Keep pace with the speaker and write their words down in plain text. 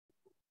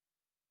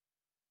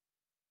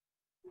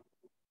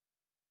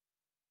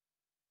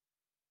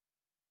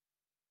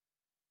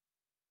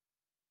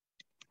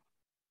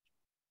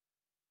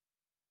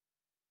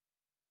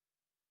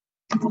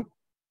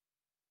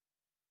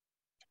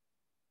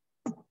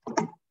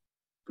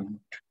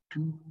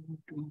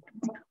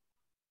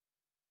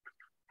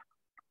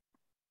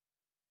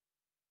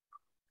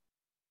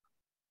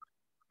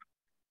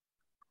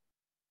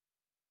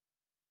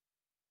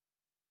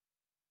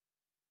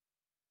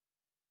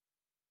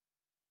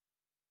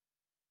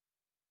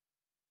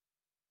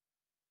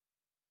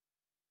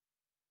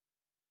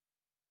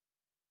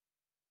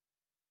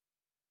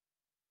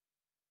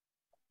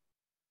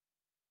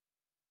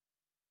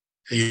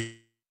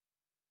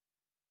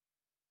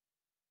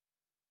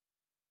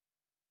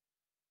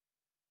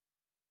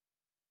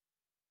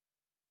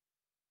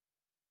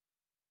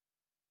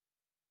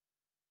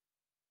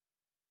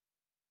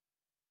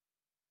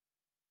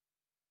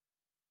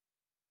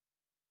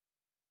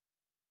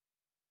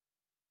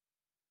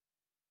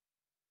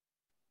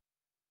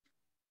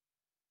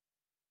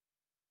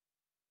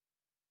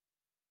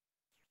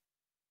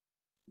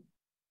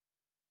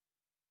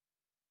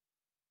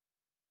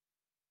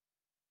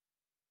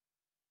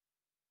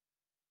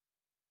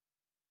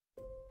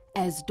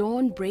As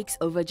dawn breaks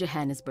over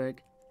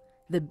Johannesburg,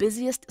 the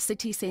busiest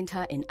city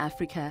centre in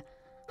Africa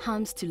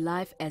hums to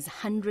life as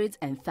hundreds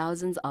and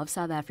thousands of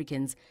South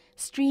Africans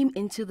stream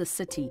into the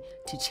city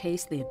to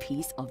chase their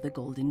piece of the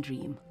golden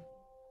dream.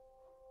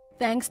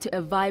 Thanks to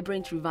a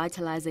vibrant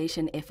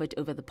revitalisation effort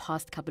over the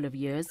past couple of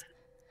years,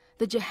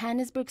 the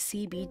Johannesburg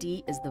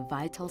CBD is the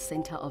vital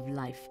centre of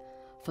life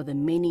for the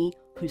many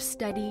who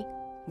study,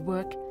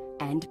 work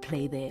and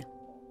play there.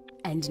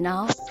 And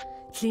now,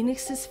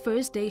 Clinics'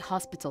 First Day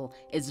Hospital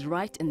is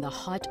right in the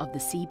heart of the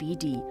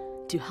CBD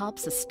to help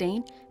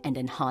sustain and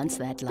enhance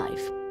that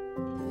life.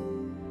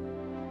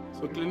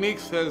 So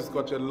Clinics has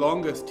got the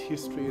longest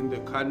history in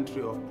the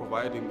country of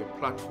providing a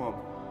platform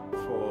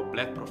for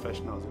black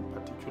professionals in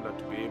particular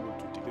to be able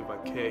to deliver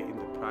care in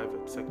the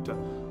private sector.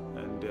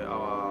 And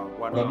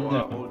one of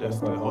our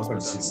oldest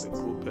hospitals in the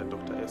group,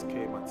 Dr.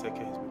 S.K.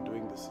 Matseke, has been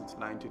doing this since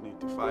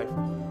 1985.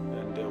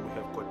 And we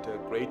have got a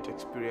great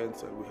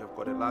experience, and we have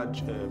got a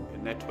large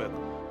network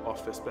of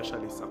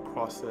specialists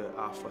across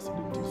our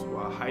facilities who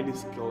are highly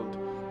skilled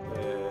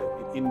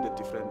in the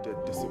different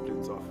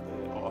disciplines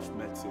of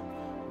medicine.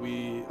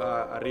 We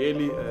are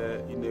really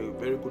in a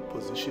very good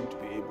position to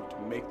be able to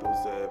make those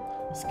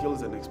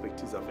skills and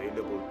expertise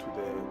available to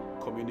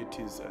the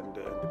communities and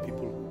the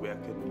people who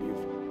work and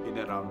live in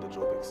and around the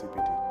Joburg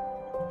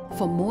CBD.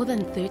 For more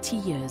than 30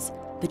 years,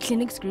 the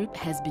Clinics Group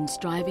has been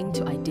striving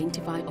to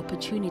identify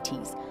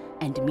opportunities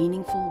and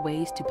meaningful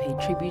ways to pay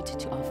tribute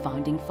to our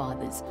founding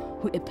fathers,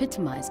 who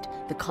epitomized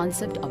the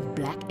concept of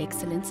black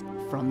excellence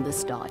from the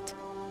start.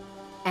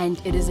 And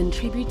it is in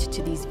tribute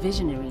to these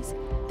visionaries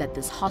that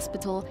this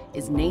hospital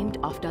is named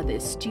after the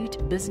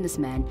astute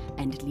businessman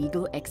and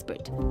legal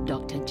expert,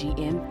 Dr.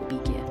 G.M.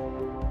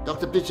 Bike.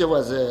 Dr. Bike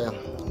was,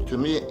 to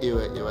me, he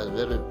was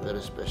very,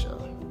 very special.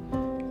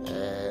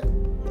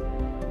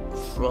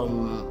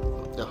 From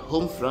the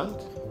home front,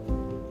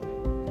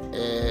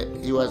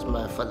 he was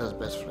my father's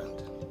best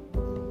friend.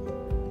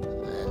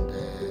 And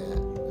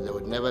there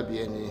would never be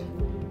any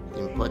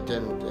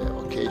important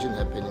occasion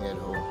happening at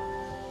home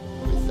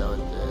without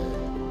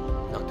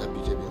Dr.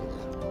 Bike being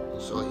there.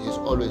 So he's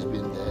always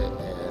been there.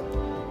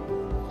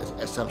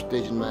 At some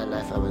stage in my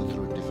life, I went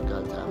through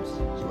difficult times.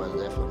 He was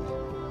there for me.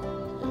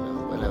 You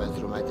know, when I went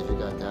through my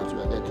difficult times, we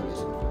were there to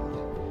listen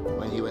for me.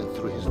 When he went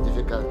through his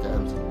difficult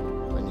times,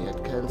 when he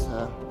had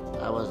cancer,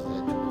 I was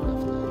there to look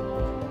after him.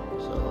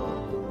 So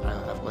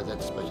I've got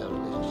that special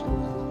relationship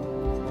with him.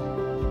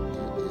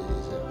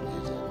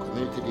 He's a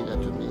community leader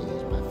to me.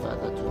 He's my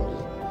father to me.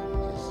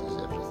 He's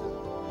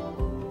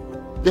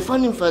everything. The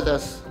founding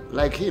fathers,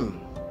 like him,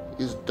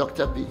 is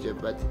Dr. Bike,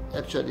 but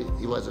actually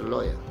he was a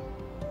lawyer.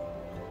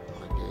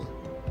 Okay.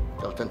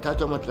 Dr.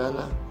 Ntato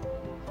Matlala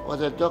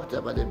was a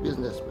doctor, but a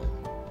businessman.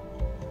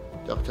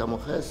 Dr.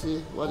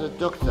 Mukhesi was a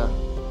doctor,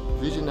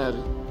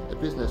 visionary, a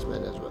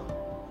businessman as well.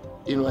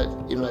 In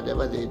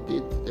whatever they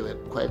did, they were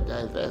quite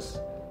diverse.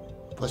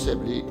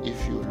 Possibly,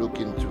 if you look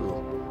into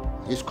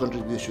his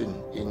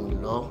contribution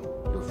in law,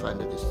 you'll find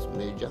that it's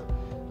major.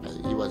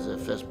 He was the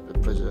first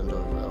president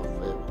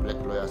of Black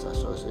Lawyers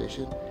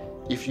Association.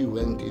 If you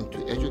went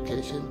into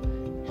education,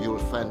 you will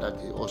find that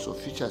he also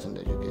features in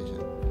education.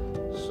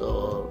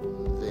 So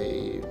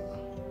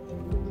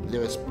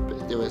there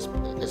was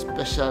a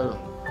special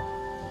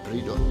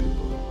breed of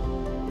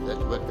people that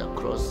worked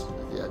across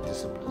their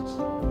disciplines.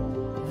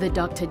 The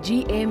Dr.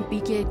 G.M.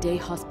 Bike Day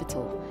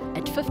Hospital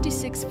at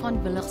 56 Van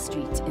Willig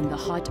Street in the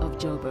heart of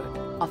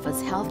Joburg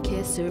offers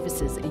healthcare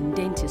services in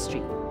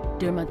dentistry,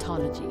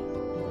 dermatology,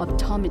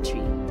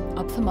 optometry,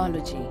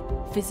 ophthalmology,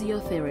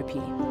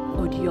 physiotherapy,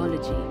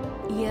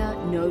 audiology, ear,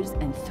 nose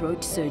and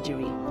throat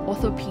surgery,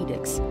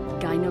 orthopedics,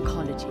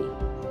 gynecology,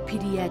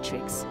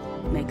 pediatrics,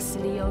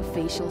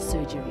 maxillofacial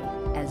surgery,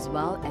 as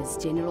well as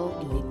general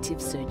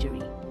elective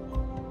surgery.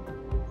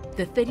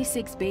 The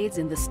 36 beds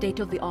in the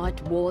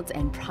state-of-the-art wards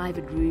and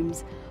private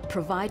rooms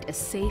provide a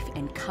safe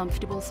and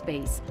comfortable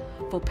space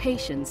for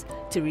patients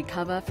to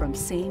recover from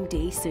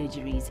same-day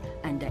surgeries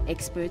under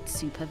expert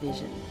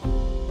supervision.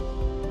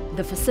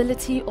 The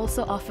facility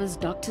also offers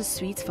doctors'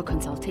 suites for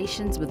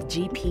consultations with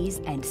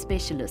GPs and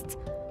specialists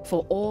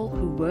for all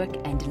who work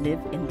and live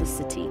in the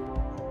city.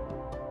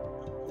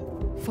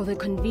 For the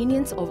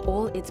convenience of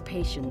all its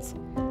patients,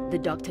 the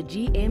Dr.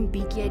 G.M.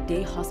 Bikye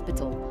Day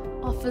Hospital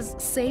offers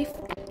safe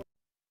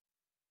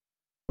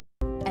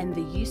and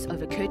the use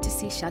of a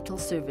courtesy shuttle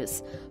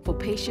service for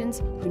patients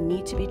who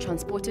need to be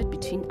transported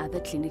between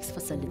other clinics'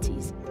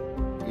 facilities.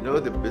 You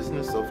know, the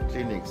business of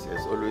clinics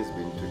has always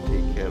been to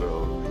take care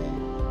of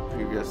the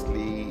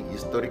previously,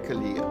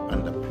 historically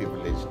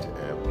underprivileged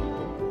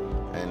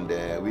people. And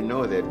we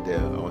know that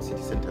our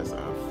city centers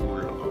are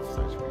full of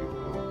such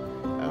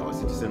people. Our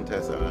city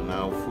centers are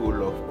now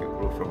full of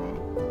people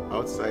from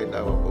outside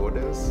our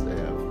borders,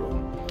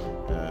 from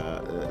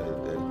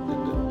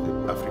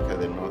Africa,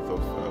 the north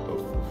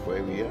of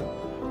where we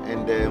are.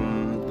 And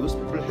those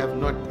people have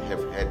not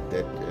had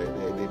that,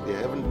 they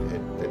haven't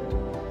had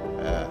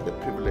that, the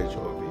privilege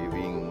of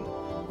having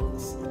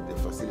the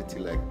facility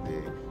like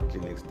the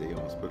Clinics Day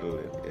Hospital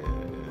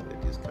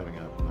that is coming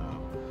up now.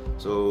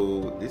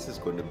 So this is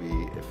going to be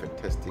a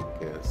fantastic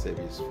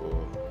service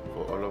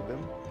for all of them.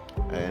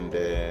 And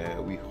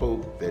we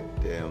hope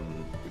that the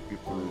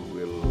people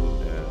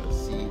will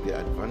see the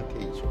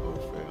advantage of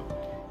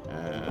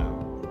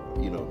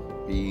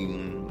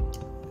being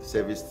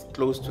serviced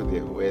close to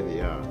where they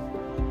are.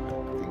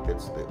 I think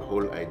that's the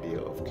whole idea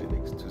of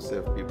clinics, to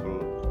serve people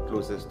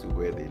closest to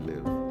where they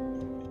live.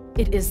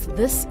 It is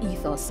this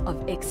ethos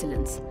of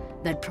excellence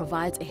that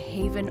provides a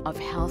haven of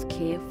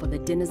healthcare for the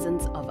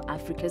denizens of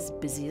Africa's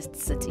busiest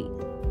city.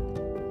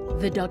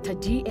 The Dr.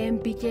 G.M.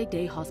 Bikye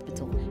Day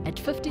Hospital at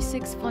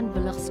 56 Van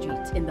Willig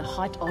Street in the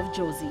heart of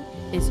Jozi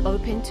is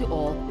open to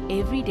all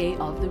every day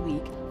of the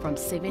week from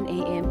 7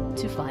 a.m.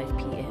 to 5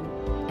 p.m.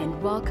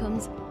 and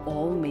welcomes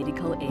all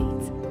medical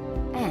aids.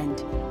 And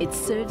it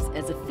serves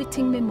as a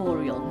fitting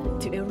memorial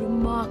to a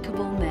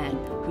remarkable man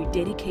who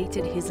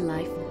dedicated his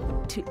life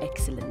to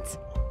excellence.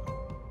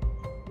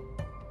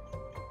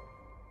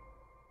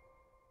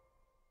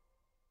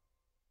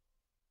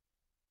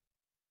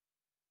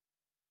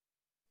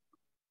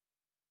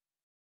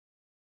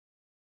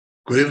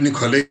 Good evening,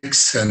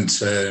 colleagues, and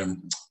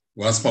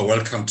once more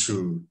welcome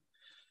to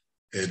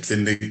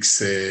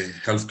Clinics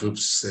Health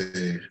Group's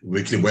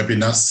weekly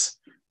webinars.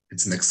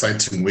 It's an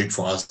exciting week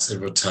for us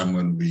every time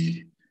when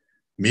we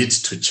meet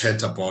to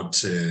chat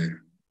about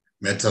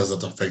matters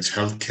that affect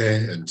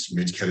healthcare and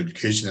medical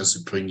education, as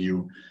we bring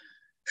you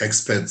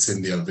experts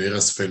in their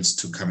various fields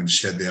to come and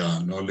share their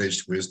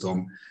knowledge,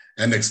 wisdom,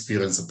 and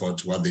experience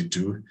about what they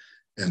do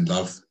and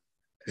love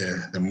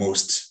the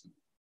most.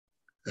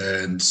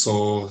 And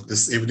so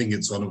this evening,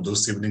 it's one of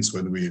those evenings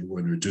when we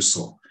do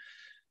so.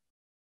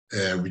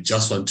 We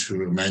just want to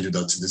remind you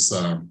that these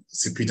are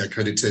CPD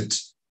accredited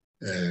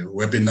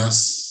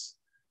webinars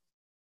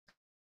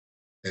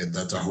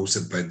that are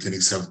hosted by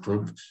Clinics Health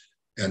Group,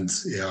 and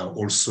they are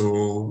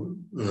also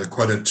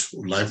recorded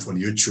live on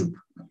YouTube,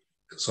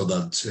 so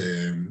that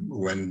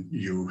when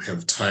you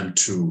have time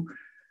to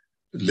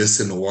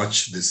listen or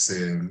watch these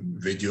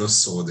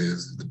videos or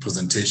the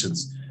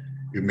presentations,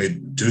 you may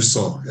do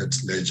so at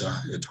leisure,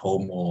 at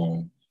home,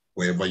 or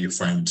wherever you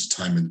find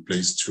time and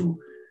place to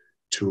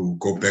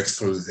go back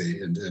through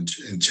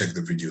and check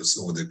the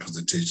videos or the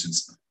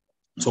presentations.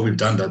 So we've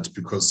done that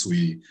because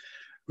we've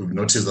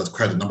noticed that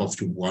quite a number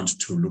of you want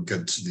to look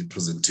at the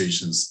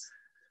presentations.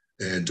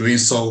 Doing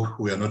so,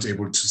 we are not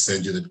able to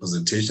send you the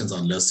presentations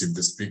unless if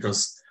the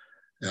speakers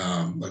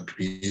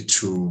agree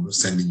to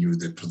sending you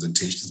the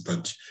presentations,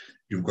 but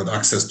you've got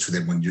access to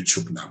them on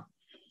YouTube now.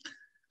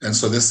 And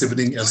so this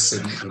evening, as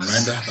a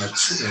reminder that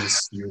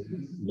as you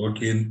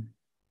log in,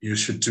 you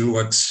should do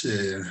what,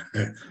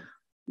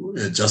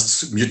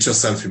 just mute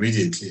yourself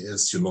immediately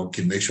as you log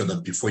in. Make sure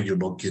that before you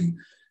log in,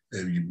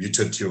 you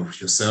muted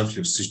yourself,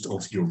 you've switched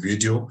off your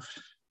video,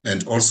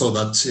 and also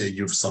that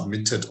you've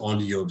submitted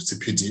all your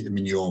CPD,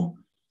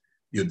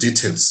 your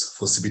details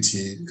for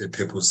CPD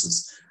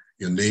purposes,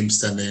 your name,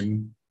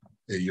 surname,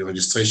 your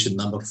registration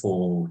number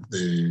for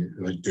the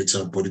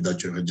regulatory body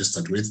that you're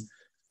registered with,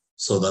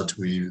 so that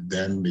we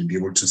then may be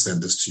able to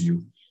send this to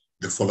you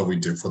the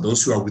following day. For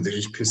those who are with the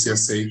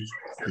HPCSA,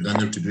 you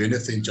don't have to do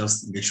anything,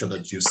 just make sure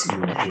that you see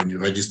when you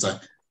register,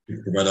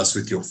 you provide us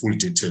with your full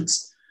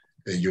details.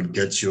 You'll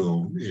get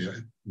your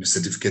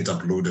certificate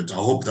uploaded. I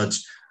hope that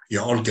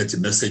you all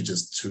getting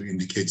messages to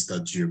indicate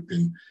that you've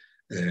been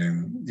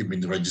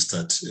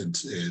registered and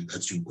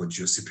that you got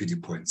your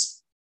CPD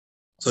points.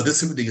 So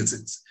this evening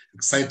is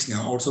exciting.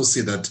 I also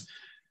see that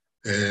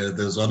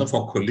there's one of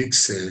our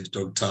colleagues,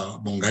 Dr.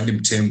 Bongani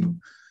Mtembu,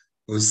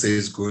 who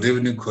says, good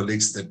evening,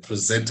 colleagues. The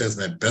presenter is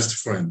my best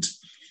friend.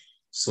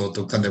 So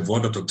Dr.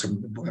 Nevondo, Dr.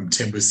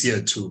 Mtembu is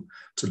here to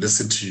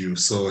listen to you.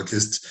 So at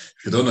least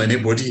if you don't know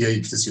anybody here, at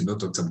least you know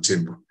Dr.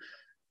 Mtembu.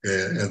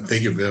 And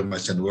thank you very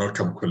much and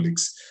welcome,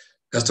 colleagues.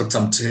 As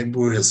Dr.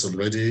 Mtembu has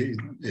already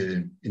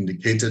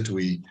indicated,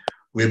 we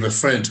have a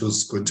friend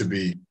who's going to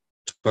be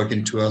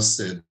talking to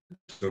us,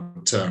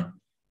 Dr.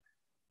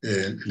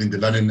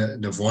 Lindelani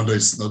Nevondo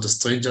is not a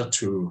stranger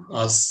to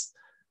us.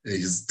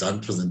 He's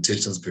done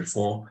presentations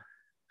before,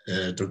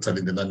 Dr.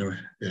 Lindelani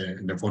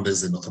Nevondo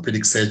is an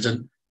orthopedic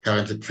surgeon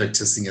currently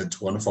practicing at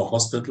one of our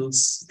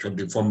hospitals.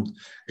 Currently formed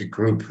a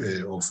group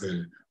of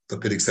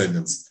orthopedic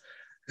surgeons.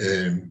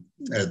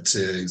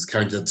 He's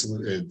currently at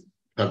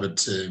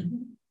private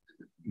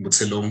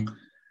Mutselong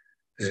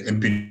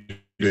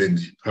MP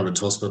private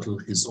hospital.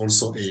 He's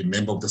also a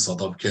member of the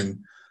South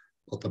African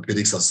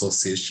Orthopedics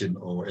Association,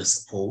 or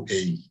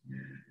SOA.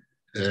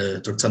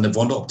 Dr.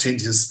 Nevondo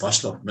obtained his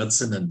Bachelor of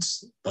Medicine and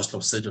Bachelor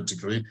of Surgery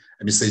degree,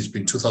 and he said it's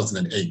been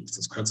 2008,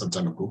 that's quite some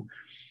time ago,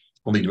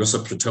 from the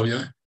University of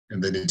Pretoria,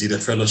 and then he did a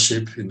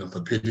fellowship in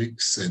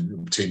orthopedics and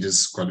obtained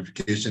his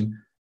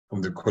qualification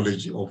from the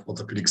College of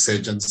Orthopedic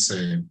Surgeons,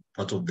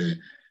 part of the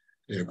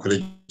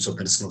College of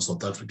Medicine of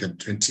South Africa in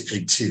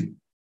 2018.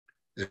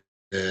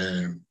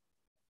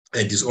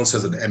 And he also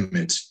has an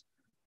MMed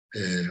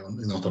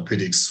in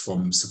orthopedics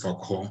from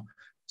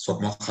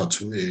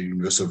Swakopmund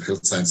University of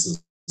Health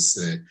Sciences.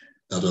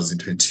 That was in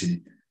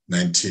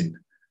 2019.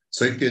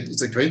 So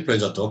it's a great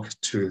pleasure, Doc,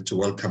 to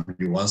welcome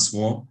you once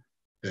more.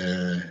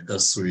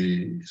 As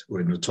when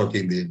we were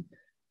talking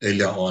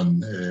earlier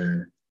on,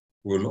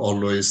 we'll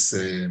always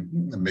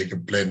make a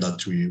plan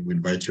that we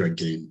invite you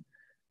again,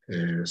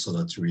 so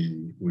that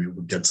we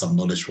will get some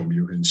knowledge from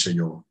you and share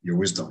your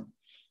wisdom.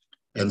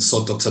 And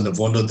so, Dr.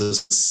 Nevondo,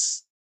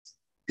 this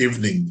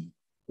evening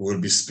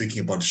we'll be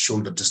speaking about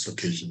shoulder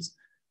dislocations.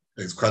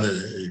 It's quite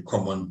a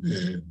common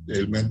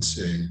ailment,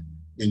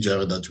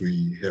 injury that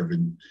we have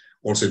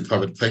also in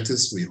private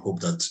practice. We hope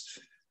that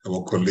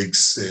our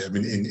colleagues,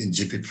 in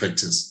GP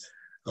practice,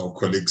 our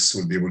colleagues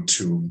will be able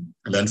to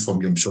learn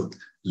from you, I'm sure,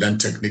 learn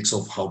techniques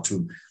of how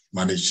to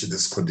manage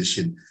this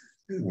condition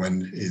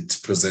when it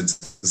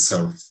presents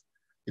itself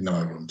in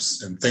our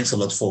rooms. And thanks a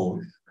lot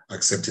for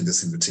accepting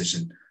this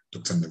invitation,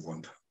 Dr.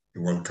 Nevondo.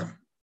 You're welcome.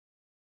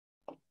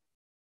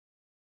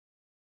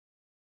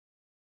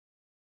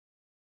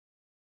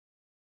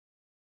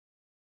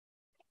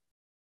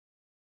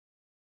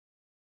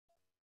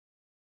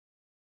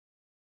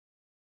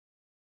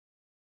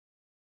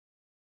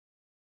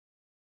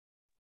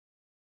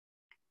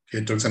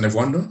 Okay, Dr.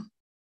 Nevondo.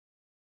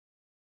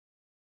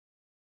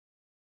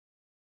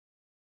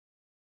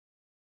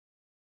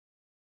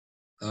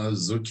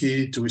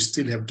 Zuki, do we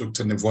still have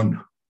Dr.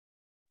 Nevondo?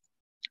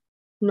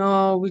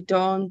 No, we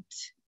don't.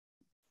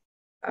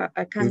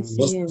 I can't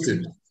see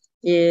him.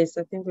 Yes,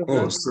 I think we've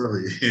lost him.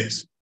 Sorry,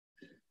 yes.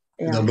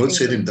 Yeah, load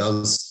shedding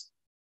does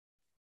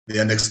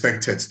the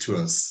unexpected to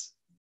us.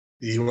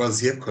 He was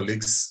here,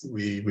 colleagues.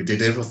 We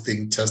did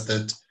everything,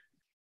 tested,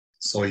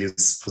 saw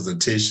his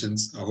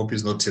presentations. I hope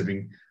he's not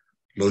having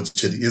load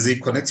shedding. Is he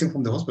connecting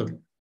from the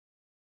hospital?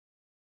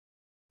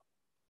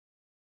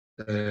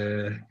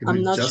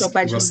 I'm not sure,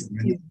 but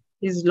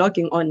he's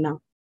logging on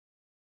now.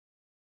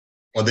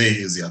 Oh, there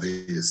he is. Yeah, there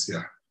he is.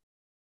 Yeah.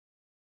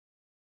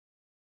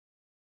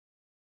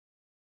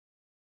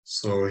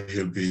 So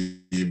he'll be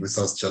with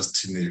us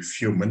just in a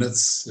few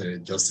minutes.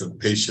 Just have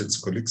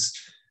patience, colleagues.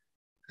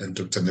 And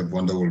Dr.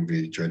 Nevondo will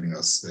be joining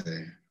us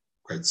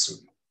quite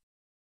soon.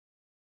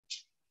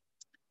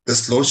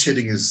 This load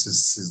shedding is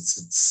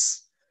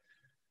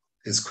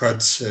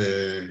quite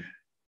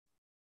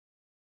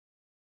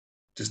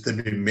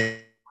disturbing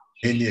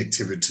many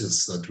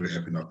activities that we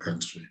have in our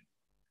country.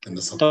 And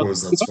I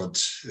suppose that's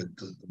what it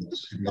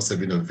must have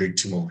been a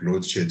victim of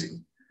load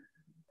shedding.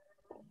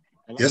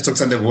 Yes,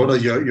 Dr. Nevondo,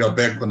 you are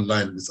back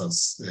online with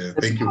us.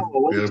 Thank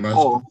you very much.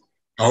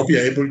 I hope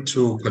you're able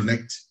to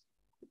connect.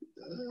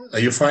 Are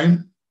you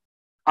fine?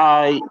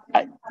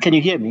 Can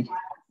you hear me?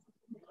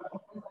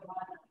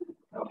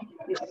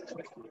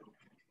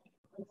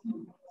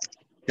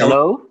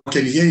 Hello? I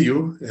can hear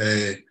you.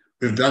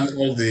 We've done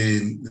all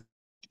the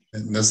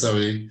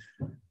necessary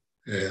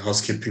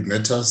housekeeping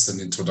matters and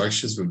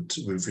introductions.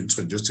 We've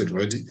introduced it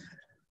already.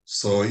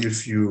 So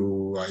if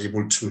you are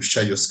able to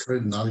share your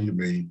screen now, you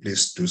may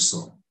please do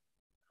so.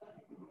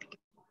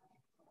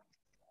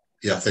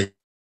 Yeah, thanks.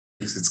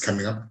 It's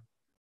coming up.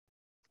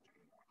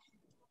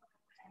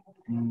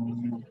 I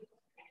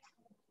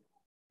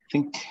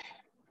think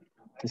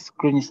the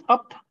screen is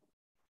up.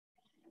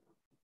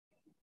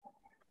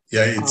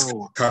 Yeah, it's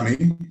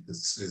coming.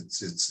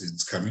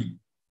 It's coming.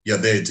 Yeah,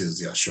 there it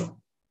is. Yeah, sure.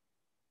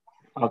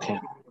 Okay.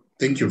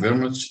 Thank you very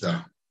much.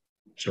 Yeah,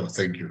 sure.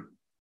 Thank you.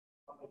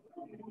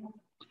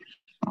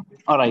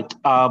 All right.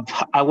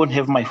 I won't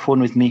have my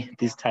phone with me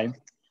this time.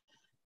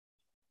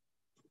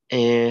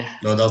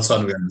 No, that's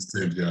what we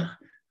understand. Yeah.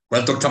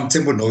 Well, Dr.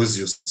 Mtembo knows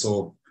you,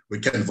 so we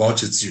can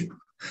vouch it's you.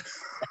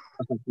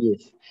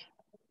 Yes,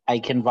 I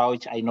can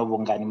vouch. I know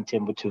Bongani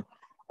Mtembo too.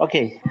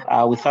 Okay.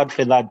 Without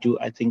further ado,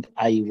 I think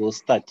I will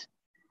start.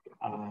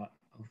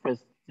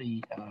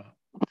 Firstly,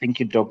 thank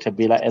you, Dr.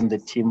 Bila and the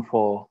team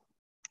for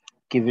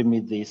giving me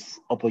this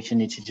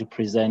opportunity to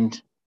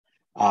present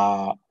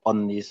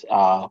on this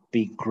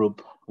big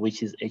group,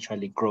 which is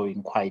actually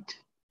growing quite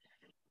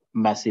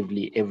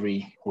massively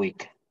every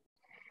week.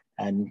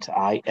 And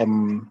I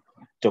am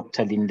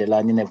Dr.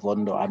 Lindelani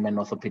Nevondo. I'm an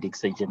orthopedic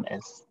surgeon,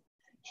 as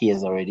he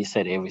has already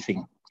said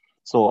everything.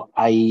 So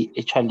I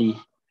actually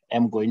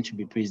am going to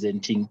be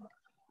presenting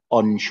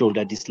on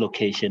shoulder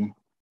dislocation.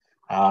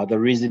 The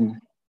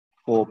reason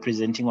for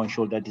presenting on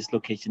shoulder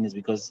dislocation is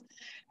because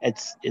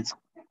it's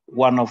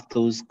one of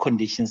those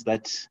conditions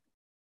that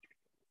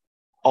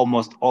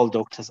almost all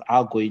doctors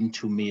are going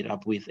to meet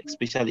up with,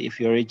 especially if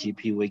you're a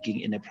GP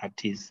working in a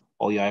practice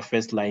or you're a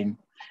first-line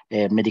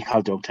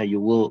medical doctor. You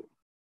will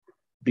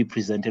be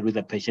presented with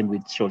a patient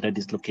with shoulder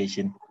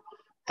dislocation.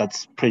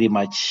 That's pretty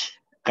much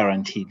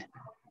guaranteed.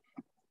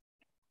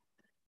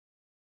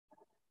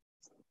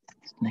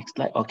 Next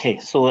slide. Okay,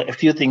 so a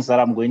few things that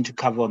I'm going to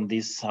cover on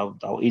this.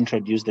 I'll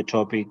introduce the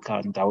topic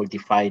and I will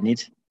define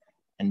it,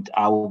 and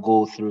I will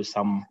go through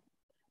some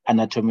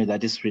anatomy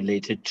that is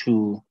related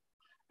to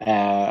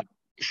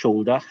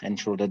shoulder and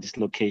shoulder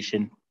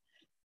dislocation.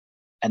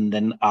 And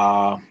then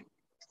I'll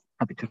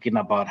be talking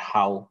about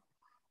how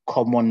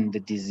common the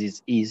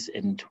disease is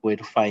and where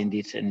to find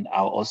it. And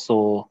I'll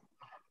also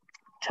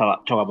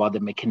talk about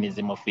the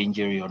mechanism of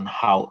injury, on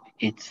how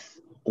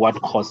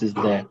what causes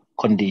the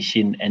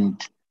condition,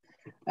 and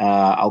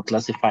I'll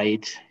classify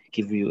it,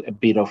 give you a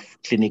bit of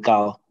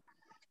clinical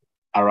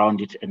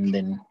around it, and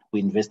then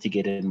we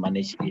investigate and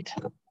manage it.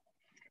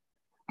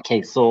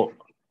 Okay, so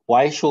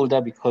why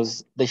shoulder?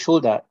 Because the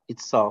shoulder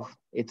itself,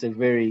 it's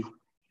a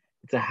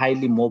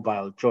highly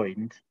mobile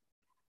joint.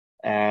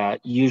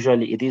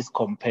 Usually it is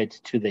compared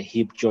to the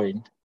hip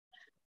joint.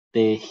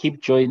 The hip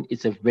joint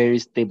is a very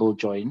stable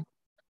joint,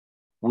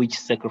 which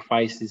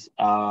sacrifices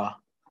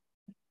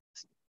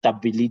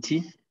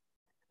stability,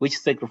 which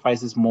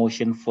sacrifices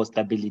motion for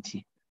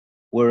stability.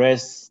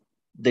 Whereas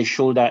the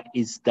shoulder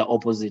is the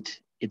opposite.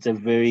 It's a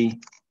very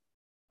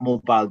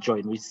mobile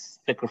joint, which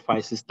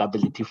sacrifices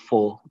stability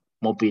for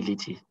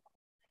mobility.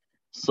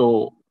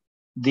 So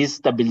this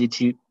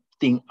stability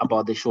thing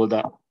about the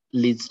shoulder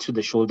leads to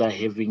the shoulder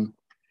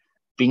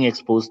being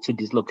exposed to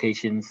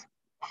dislocations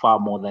far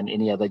more than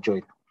any other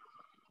joint.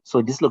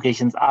 So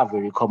dislocations are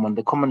very common.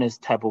 The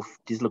commonest type of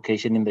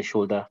dislocation in the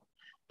shoulder,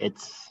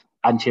 it's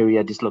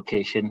anterior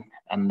dislocation,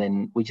 and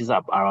then which is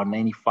up around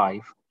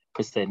 95%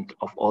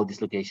 of all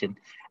dislocation,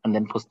 and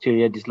then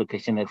posterior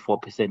dislocation at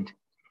 4%.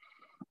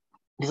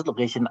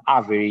 Dislocations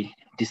are very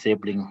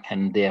disabling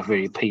and they are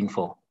very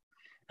painful.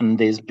 And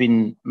there's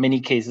been many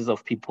cases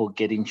of people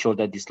getting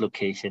shoulder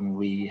dislocation.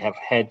 We have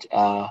had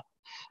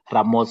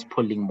Ramos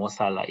pulling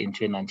Mosala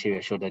into an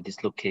anterior shoulder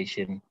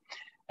dislocation,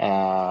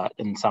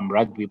 and some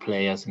rugby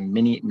players, and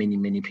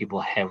many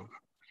people have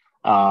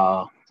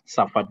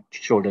suffered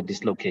shoulder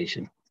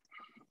dislocation.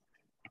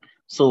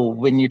 So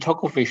when you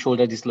talk of a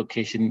shoulder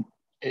dislocation,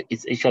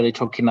 it's actually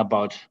talking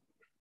about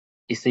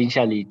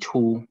essentially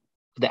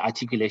the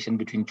articulation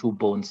between two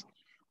bones,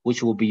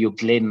 which will be your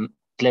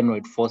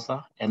glenoid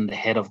fossa and the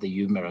head of the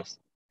humerus.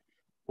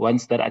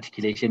 Once that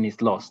articulation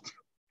is lost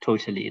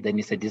totally, then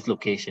it's a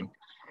dislocation.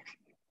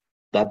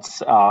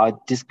 That's a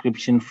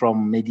description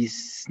from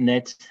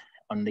Medisnet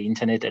on the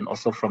internet, and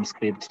also from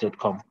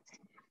script.com.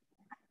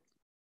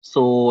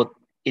 So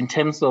in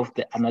terms of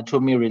the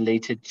anatomy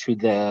related to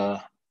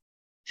the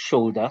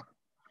shoulder,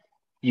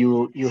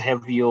 you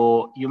have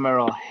your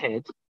humeral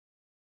head,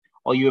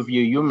 or you have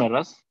your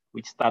humerus,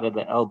 which start at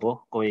the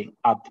elbow going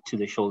up to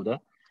the shoulder.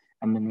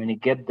 And then when you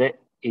get there,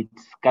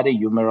 it's got a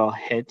humeral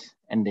head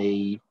and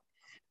the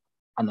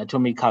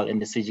anatomical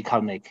and the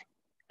surgical neck.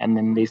 And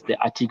then there's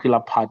the articular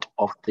part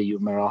of the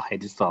humeral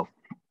head itself.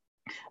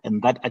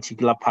 And that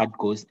articular part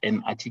goes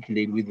and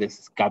articulates with the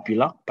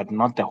scapula, but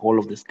not the whole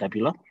of the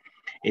scapula.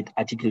 It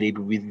articulates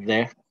with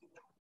the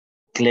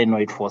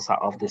glenoid fossa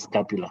of the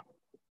scapula.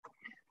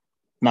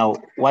 Now,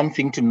 one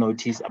thing to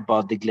notice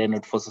about the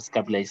glenoid fossa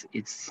scapula is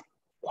it's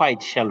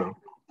quite shallow.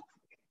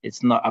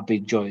 It's not a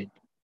big joint.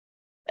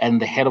 And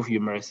the head of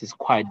humerus is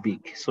quite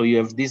big. So you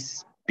have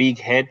this big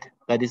head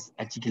that is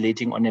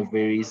articulating on a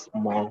very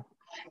small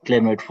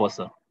glenoid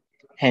fossa.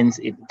 Hence,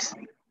 it's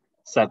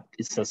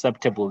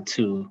susceptible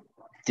to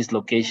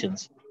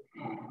dislocations.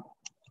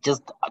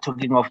 Just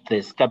talking of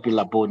the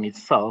scapular bone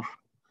itself,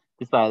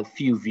 these are a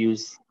few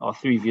views or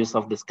 3 views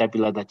of the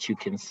scapula that you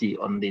can see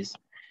on this.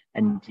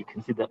 And you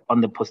can see that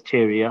on the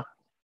posterior,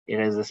 it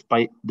has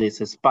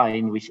there's a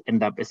spine which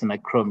ends up as an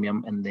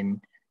acromion, and then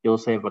you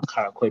also have a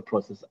coracoid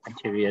process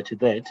anterior to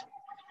that.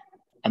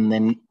 And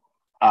then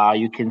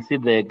you can see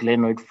the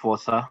glenoid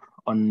fossa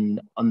on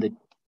the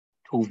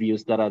 2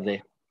 views that are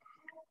there.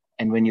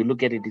 And when you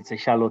look at it, it's a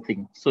shallow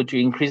thing. So to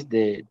increase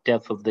the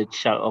depth of that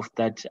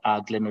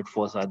glenoid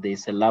fossa,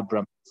 there's a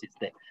labrum that sits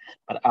there.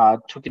 But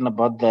talking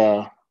about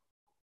the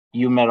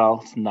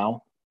humerals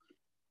now,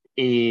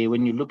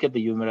 when you look at the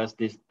humerus,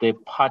 there's the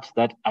part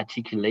that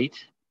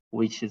articulates,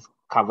 which is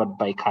covered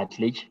by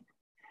cartilage.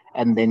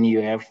 And then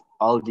you have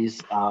all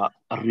these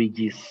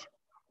ridges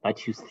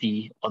that you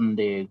see on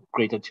the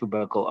greater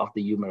tubercle of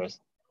the humerus.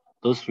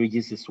 Those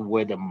ridges is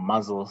where the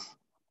muscles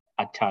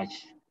attach.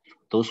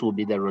 Those will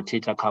be the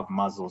rotator cuff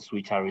muscles,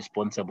 which are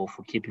responsible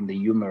for keeping the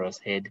humerus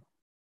head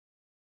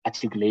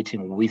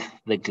articulating with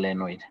the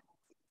glenoid.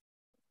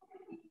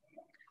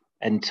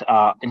 And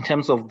in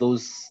terms of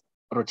those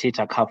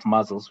rotator cuff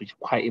muscles, which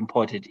are quite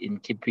important in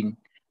keeping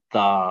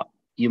the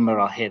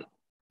humeral head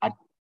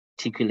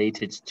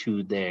articulated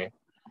to the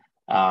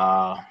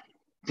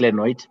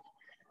glenoid,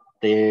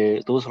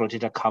 those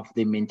rotator cuff,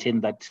 they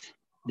maintain that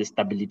the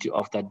stability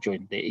of that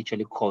joint. They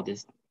actually call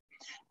this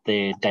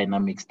the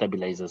dynamic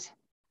stabilizers.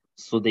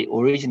 So they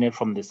originate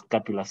from the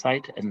scapular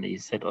side and they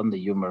set on the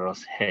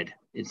humerus head.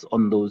 It's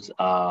on those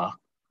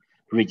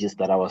ridges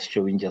that I was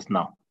showing just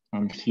now.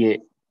 And here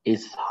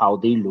is how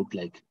they look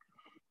like.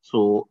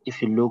 So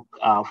if you look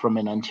from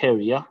an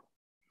anterior,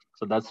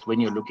 so that's when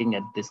you're looking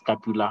at the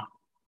scapula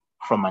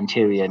from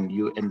anterior and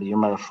the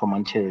humerus from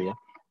anterior,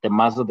 the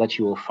muscle that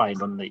you will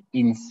find on the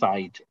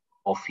inside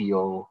of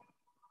your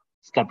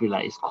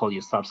scapula is called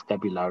your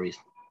subscapularis.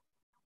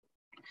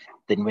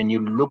 Then when you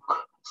look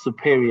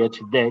superior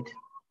to that,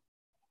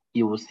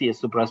 you will see a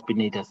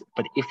supraspinatus.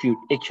 But if you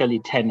actually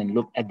turn and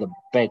look at the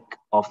back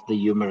of the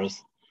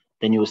humerus,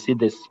 then you will see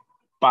the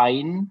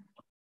spine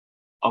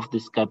of the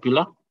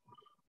scapula.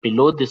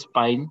 Below the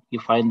spine, you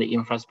find the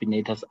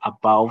infraspinatus.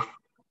 Above,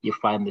 you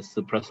find the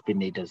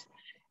supraspinatus.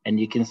 And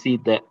you can see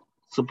the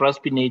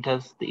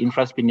supraspinatus, the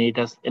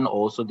infraspinatus, and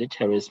also the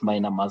teres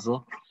minor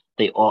muscle.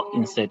 They all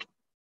insert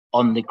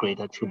on the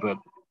greater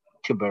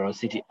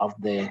tuberosity of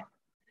the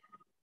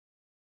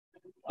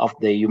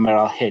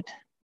humeral head.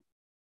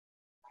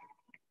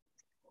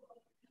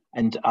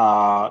 And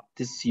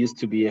this used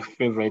to be a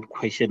favorite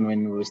question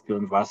when we were still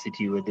in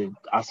varsity, where they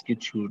ask you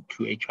to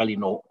actually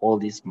know all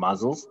these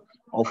muscles,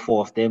 all four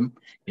of them,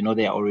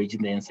 their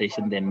origin, their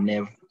insertion, their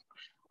nerve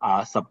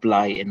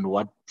supply, and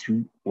what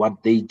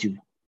they do.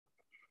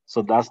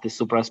 So that's the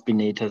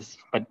supraspinatus.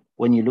 But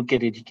when you look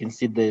at it, you can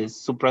see the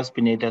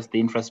supraspinatus,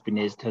 the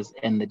infraspinatus,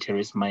 and the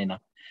teres minor.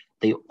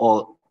 They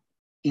all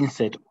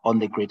insert on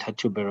the greater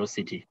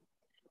tuberosity,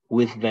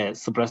 with the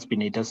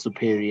supraspinatus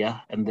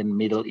superior, and then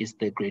middle is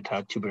the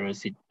greater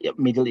tuberosity.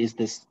 Middle is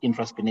this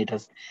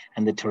infraspinatus,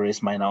 and the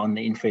teres minor on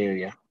the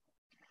inferior.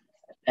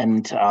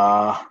 And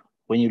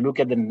when you look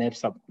at the nerve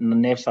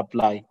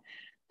supply,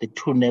 the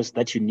two nerves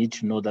that you need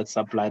to know that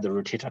supply the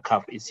rotator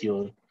cuff is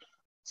your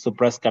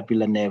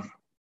suprascapular nerve,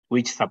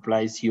 which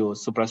supplies your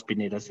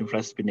supraspinatus,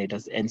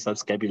 infraspinatus, and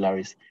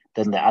subscapularis.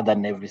 Then the other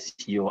nerve is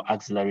your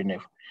axillary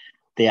nerve.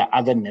 There are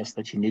other nerves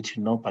that you need to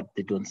know, but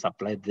they don't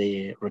supply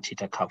the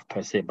rotator cuff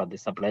per se, but they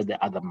supply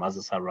the other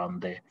muscles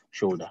around the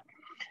shoulder.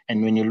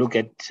 And when you look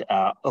at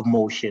a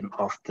motion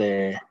of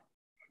the,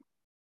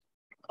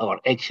 or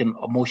action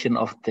or motion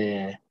of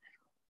the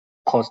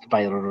caused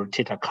by the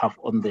rotator cuff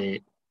on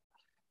the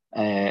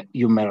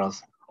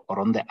humerus or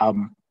on the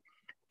arm,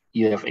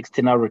 you have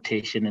external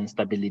rotation and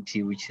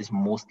stability, which is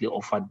mostly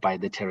offered by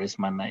the teres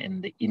minor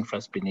and the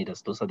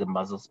infraspinatus. Those are the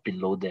muscles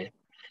below the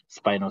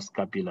spinal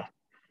scapula.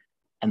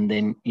 And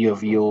then you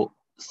have your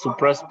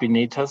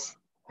supraspinatus,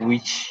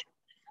 which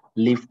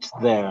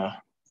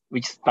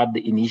start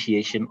the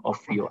initiation of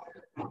your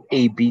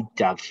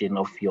abduction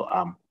of your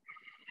arm.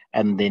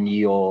 And then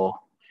your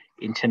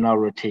internal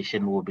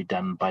rotation will be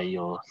done by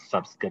your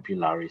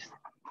subscapularis.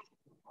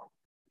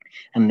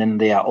 And then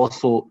there are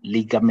also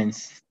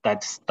ligaments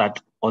that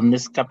start on the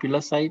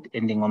scapular side,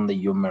 ending on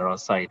the humeral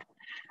side,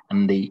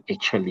 and they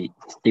actually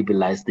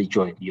stabilize the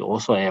joint. You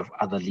also have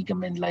other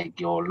ligaments like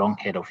your long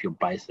head of your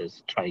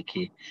biceps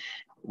trachea,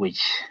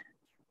 which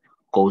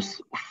goes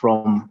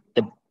from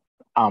the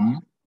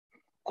arm,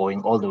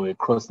 going all the way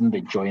crossing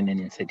the joint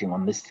and inserting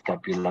on the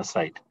scapular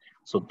side.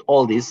 So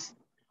all this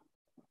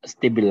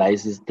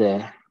stabilizes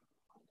the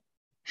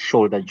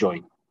shoulder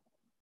joint.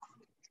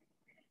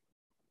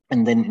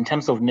 And then in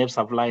terms of nerve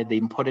supply, the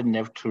important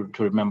nerve to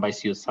remember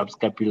is your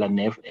subscapular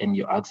nerve and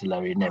your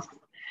axillary nerve,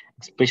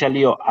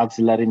 especially your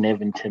axillary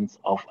nerve in terms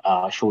of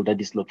shoulder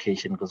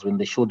dislocation, because when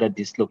the shoulder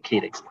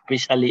dislocates,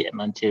 especially an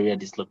anterior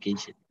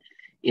dislocation,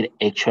 it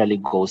actually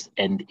goes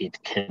and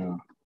it can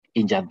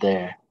injure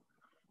the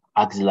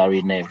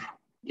axillary nerve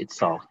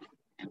itself.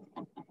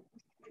 In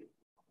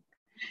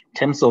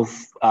terms of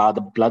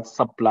the blood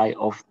supply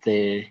of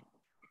the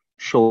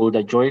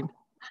shoulder joint,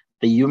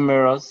 the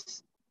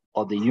humerus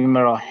or the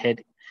humeral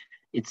head,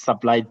 it's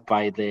supplied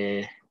by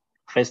the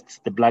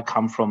blood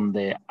comes from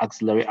the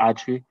axillary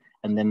artery,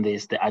 and then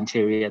there's the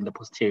anterior and the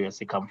posterior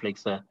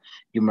circumflexor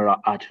humeral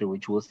artery,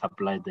 which will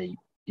supply the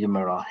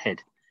humeral head.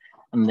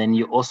 And then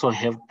you also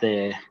have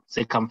the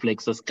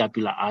circumflexor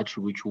scapular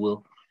artery, which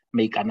will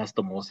make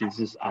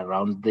anastomosis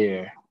around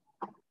the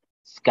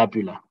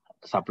scapula,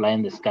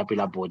 supplying the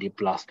scapular body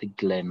plus the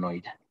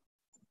glenoid.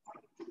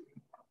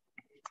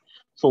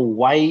 So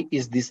why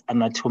is this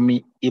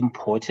anatomy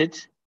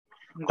important?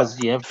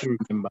 Because you have to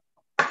remember.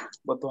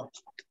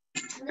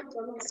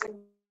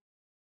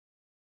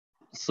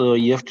 So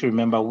you have to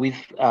remember with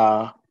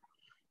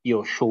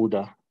your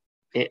shoulder,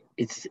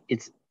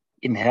 it's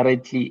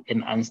inherently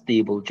an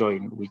unstable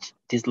joint which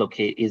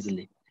dislocates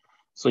easily.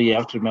 So you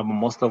have to remember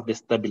most of the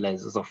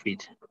stabilizers of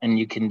it, and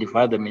you can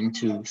divide them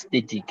into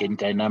static and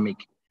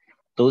dynamic.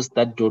 Those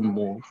that don't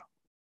move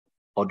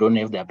or don't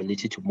have the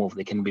ability to move,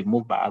 they can be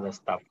moved by other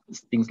stuff.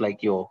 It's things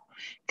like your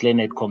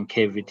glenoid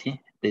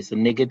concavity. There's a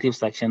negative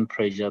suction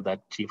pressure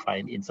that you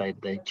find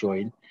inside the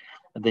joint.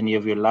 And then you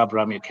have your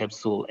labrum, your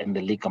capsule, and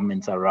the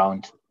ligaments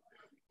around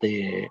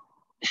the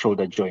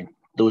shoulder joint.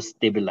 Those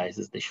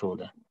stabilizes the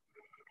shoulder.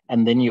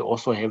 And then you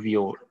also have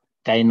your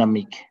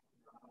dynamic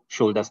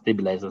shoulder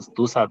stabilizers.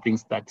 Those are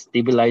things that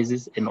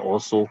stabilizes and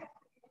also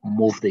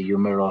move the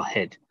humeral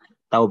head.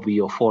 That would be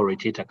your four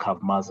rotator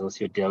cuff muscles,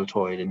 your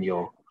deltoid and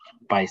your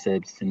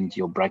biceps and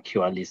your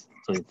brachialis.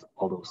 So it's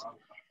all those.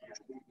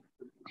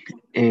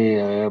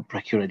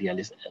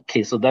 Brachioradialis.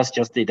 Okay, so that's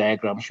just the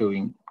diagram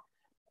showing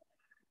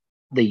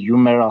the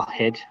humeral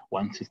head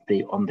wants to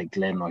stay on the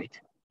glenoid,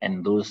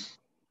 and those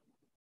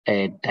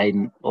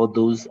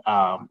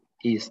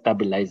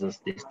stabilizers,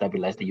 they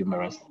stabilize the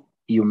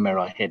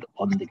humeral head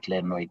on the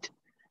glenoid.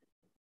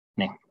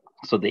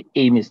 So the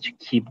aim is to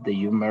keep the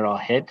humeral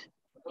head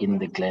in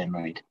the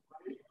glenoid.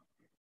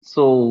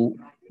 So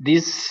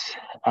this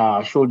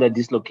shoulder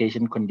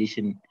dislocation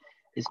condition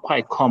is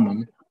quite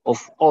common.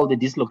 Of all the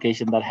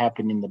dislocation that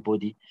happen in the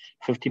body,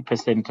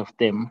 50% of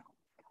them,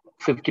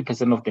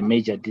 50% of the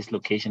major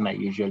dislocation are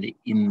usually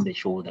in the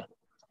shoulder.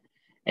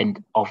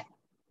 And of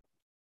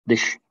the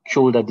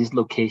shoulder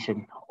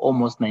dislocation,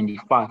 almost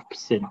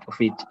 95% of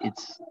it,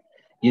 it's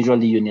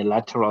usually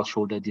unilateral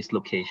shoulder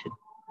dislocation.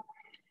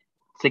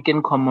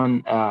 Second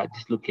common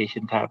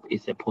dislocation type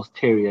is a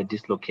posterior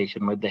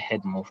dislocation where the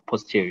head moves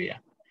posterior.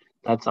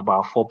 That's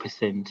about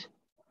 4%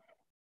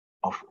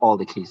 of all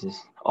the cases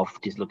of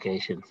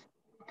dislocations.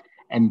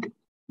 And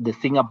the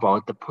thing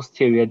about the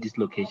posterior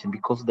dislocation,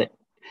 because the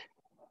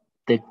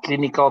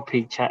clinical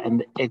picture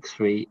and the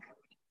x-ray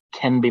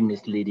can be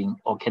misleading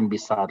or can be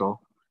subtle,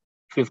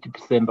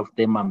 50% of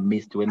them are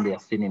missed when they are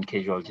seen in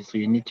casualty. So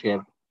you need to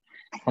have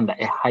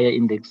a higher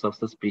index of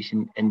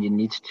suspicion, and you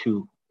need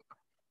to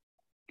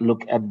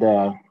look at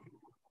the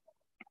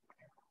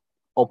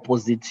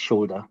opposite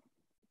shoulder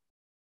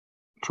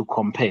to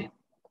compare.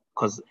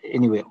 Because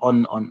anyway,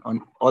 on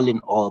all in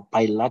all,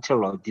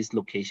 bilateral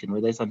dislocation,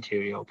 whether it's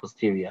anterior or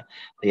posterior,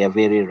 they are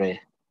very rare.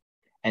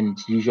 And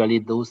usually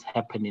those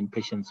happen in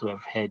patients who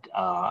have had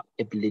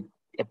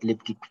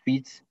epileptic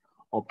fits,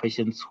 or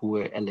patients who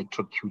were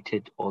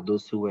electrocuted, or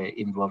those who were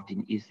involved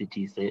in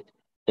ECT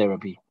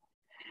therapy.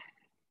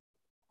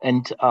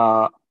 And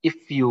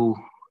if you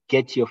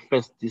get your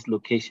first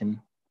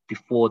dislocation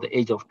before the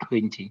age of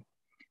 20,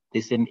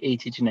 there's an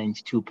 80 to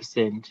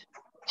 92%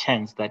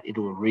 chance that it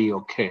will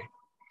reoccur.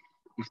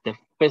 If the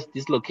first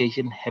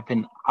dislocation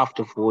happened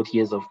after 40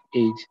 years of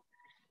age,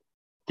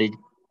 the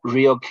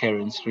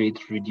reoccurrence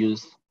rate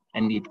reduces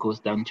and it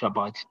goes down to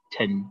about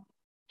 10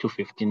 to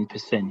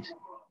 15%.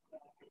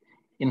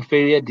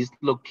 Inferior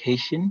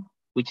dislocation,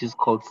 which is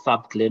called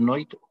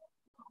subglenoid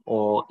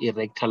or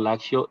erector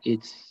luxio,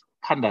 it's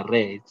kind of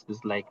rare. It's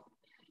like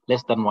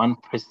less than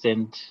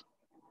 1%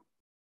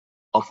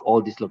 of all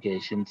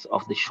dislocations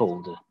of the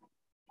shoulder.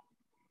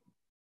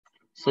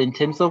 So in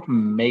terms of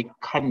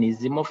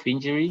mechanism of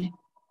injury,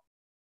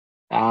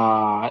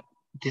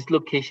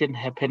 dislocation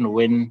happen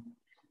when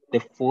the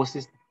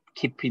forces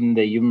keeping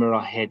the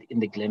humeral head in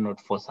the glenoid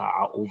fossa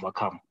are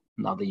overcome.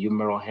 Now the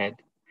humeral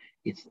head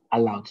is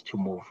allowed to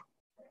move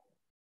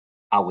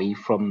away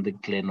from the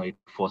glenoid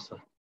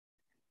fossa.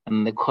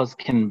 And the cause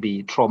can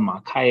be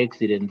trauma, car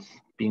accidents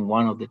being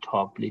one of the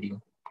top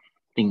leading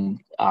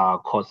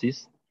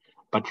causes,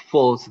 but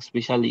falls,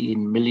 especially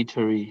in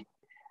military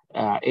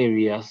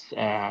areas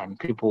and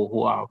people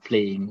who are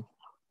playing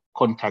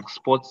contact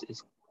sports,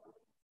 is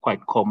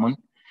quite common.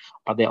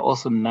 But there are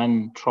also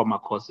non-trauma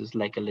causes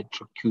like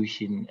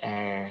electrocution,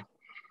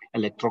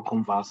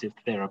 electroconvulsive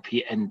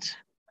therapy, and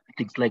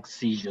things like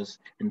seizures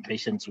in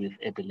patients with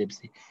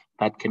epilepsy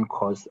that can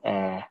cause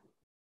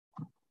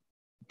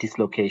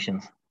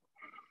dislocations.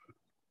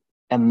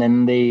 And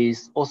then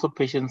there's also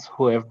patients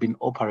who have been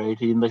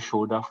operated in the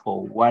shoulder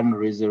for one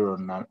reason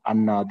or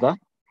another.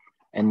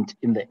 And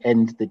in the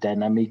end, the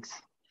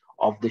dynamics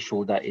of the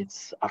shoulder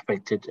is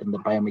affected and the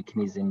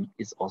biomechanism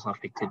is also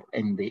affected,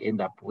 and they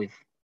end up with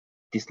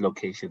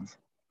dislocations.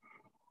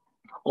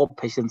 Or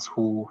patients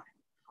who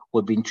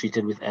were being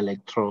treated with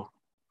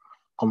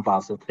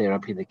electroconvulsive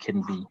therapy, they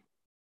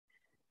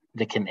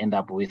can end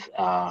up with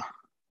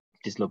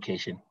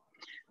dislocation.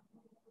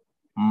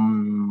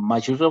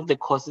 Majority of the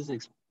causes,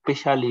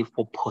 especially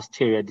for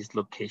posterior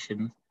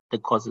dislocations, the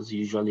cause is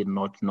usually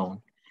not known.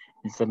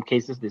 In some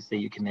cases, they say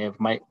you can have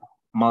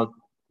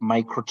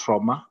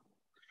microtrauma,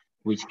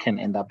 which can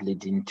end up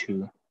leading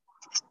to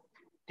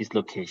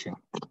dislocation.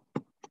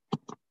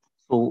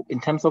 So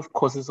in terms of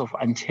causes of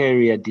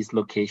anterior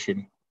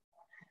dislocation,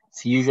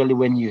 it's usually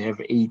when you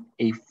have a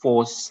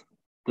force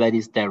that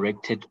is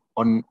directed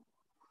on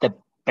the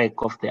back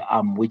of the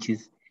arm, which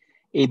is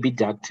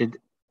abducted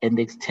and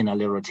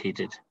externally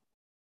rotated,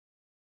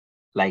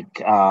 like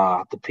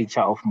the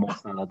picture of Mo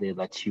Salah there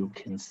that you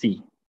can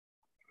see.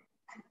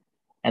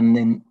 And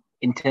then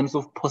in terms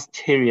of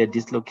posterior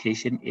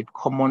dislocation, it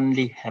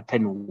commonly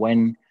happens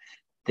when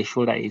the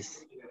shoulder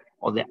is,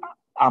 or the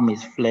arm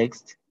is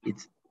flexed,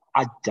 it's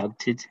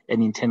adducted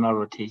and internal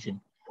rotation,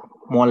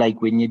 more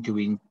like when you're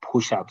doing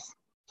push-ups.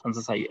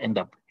 Chances are you end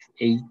up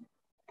with a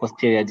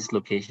posterior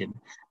dislocation.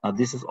 Now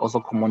this is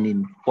also common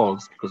in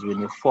falls, because when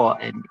you fall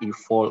and you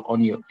fall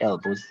on your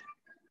elbows,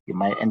 you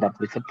might end up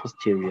with a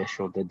posterior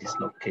shoulder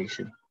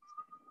dislocation.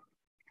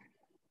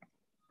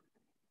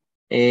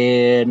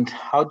 And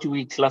how do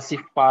we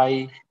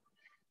classify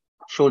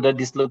shoulder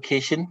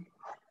dislocation?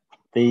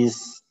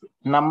 There's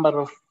a number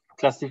of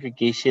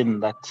classification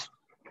that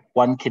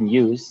one can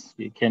use.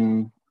 You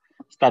can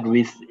start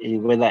with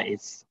whether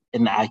it's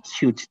an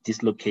acute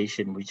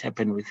dislocation, which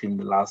happened within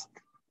the last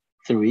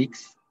 3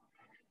 weeks,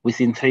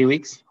 within 3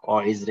 weeks,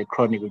 or is it a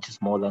chronic, which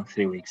is more than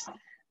 3 weeks?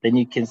 Then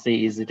you can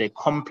say, is it a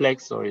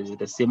complex or is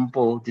it a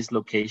simple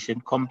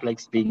dislocation?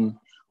 Complex being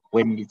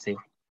when it's a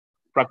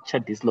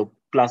fracture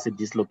plus a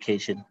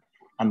dislocation.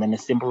 And then a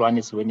simple one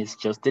is when it's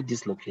just a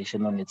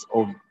dislocation on its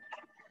own.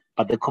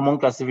 But the common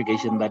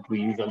classification that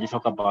we usually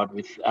talk about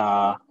with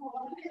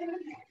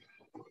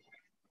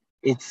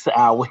it's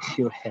when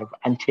you have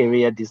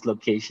anterior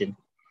dislocation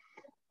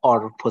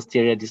or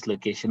posterior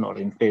dislocation or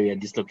inferior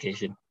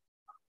dislocation.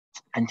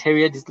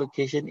 Anterior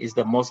dislocation is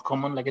the most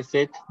common, like I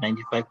said,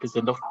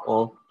 95% of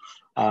all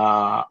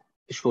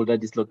shoulder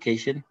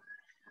dislocation.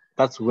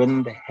 That's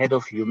when the head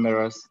of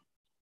humerus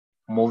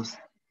moves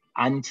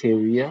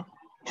anterior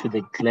to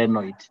the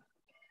glenoid.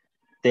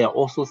 There are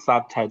also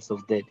subtypes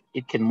of that.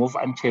 It can move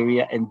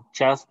anterior and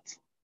just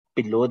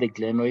below the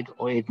glenoid,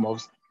 or it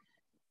moves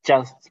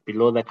just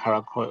below the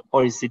coracoid,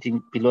 or is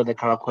sitting below the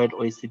coracoid,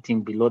 or is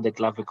sitting below the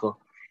clavicle.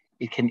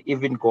 It can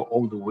even go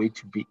all the way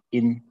to be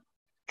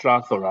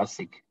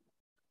intrathoracic.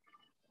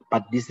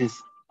 But this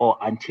is all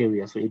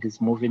anterior, so it is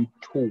moving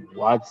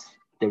towards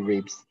the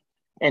ribs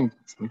and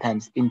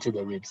sometimes into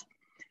the ribs.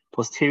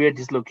 Posterior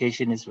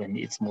dislocation is when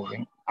it's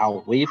moving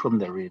away from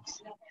the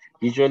ribs.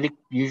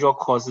 Usual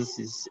causes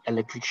is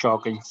electric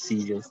shock and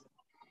seizures.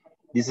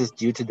 This is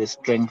due to the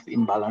strength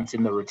imbalance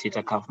in the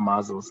rotator cuff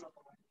muscles.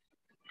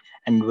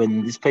 And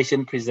when this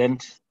patient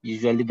presents,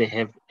 usually they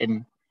have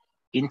an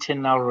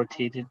internal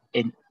rotated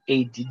and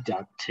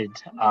adducted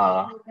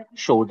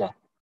shoulder.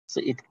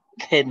 So it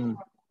can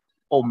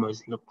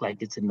almost look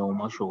like it's a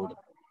normal shoulder.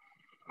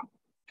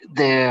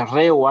 The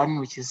rare one,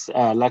 which is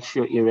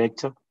luxio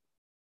erector,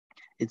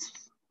 it's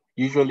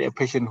usually a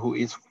patient who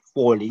is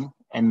falling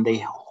and they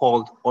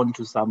hold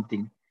onto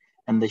something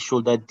and the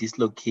shoulder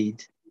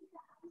dislocate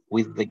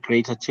with the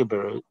greater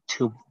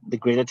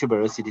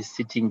tuberosity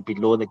sitting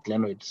below the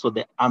glenoid. So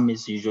the arm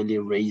is usually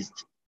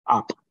raised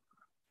up.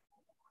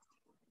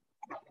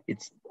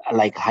 It's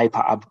like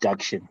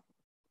hyperabduction.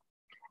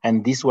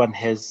 And this one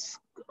has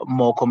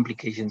more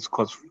complications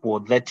because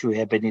for that to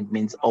happen, it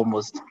means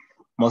most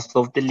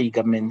of the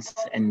ligaments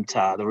and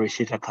the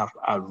rotator cuff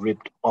are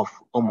ripped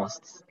off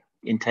almost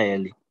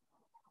entirely.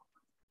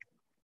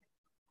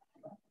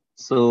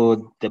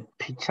 So the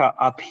picture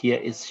up here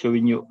is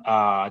showing you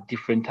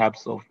different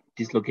types of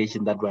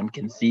dislocation that one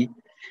can see.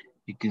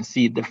 You can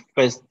see the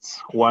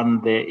first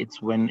one there,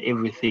 it's when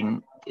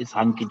everything is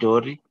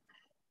hunky-dory.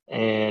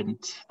 And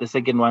the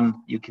second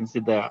one, you can see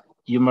the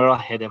humeral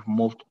head have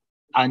moved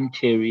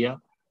anterior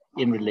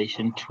in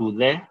relation to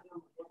the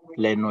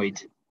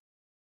glenoid.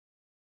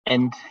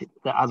 And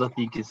the other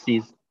thing you can see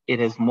is it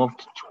has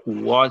moved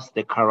towards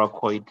the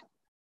coracoid,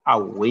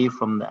 away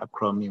from the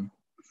acromion.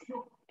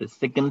 The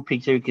second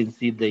picture, you can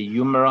see the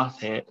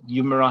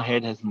humeral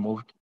head has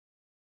moved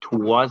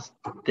towards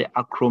the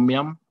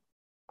acromion,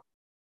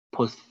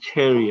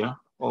 posterior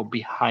or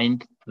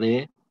behind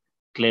the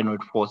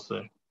glenoid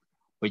fossa,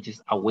 which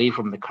is away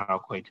from the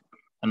coracoid.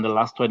 And the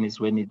last one is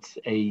when it's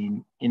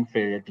an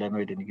inferior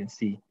glenoid, and you can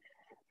see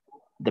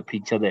the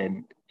picture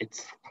then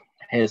it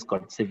has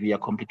got severe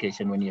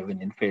complication when you have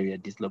an inferior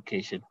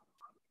dislocation.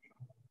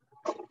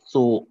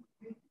 So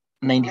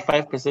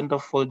 95%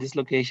 of all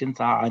dislocations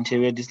are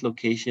anterior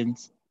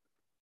dislocations.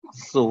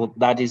 So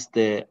that is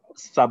the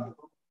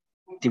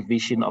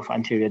subdivision of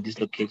anterior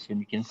dislocation.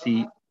 You can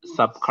see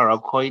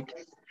subcoracoid,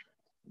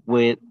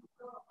 where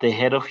the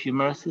head of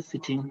humerus is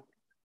sitting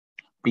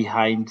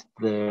behind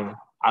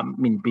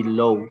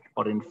below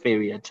or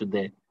inferior to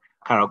the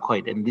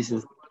coracoid. And this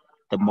is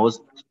the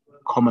most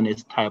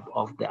commonest type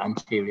of the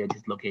anterior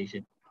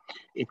dislocation.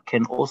 It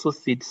can also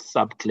sit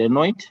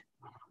subglenoid,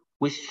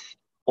 which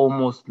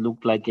almost look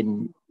like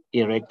an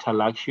erector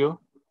luxio.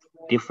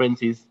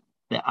 Difference is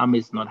the arm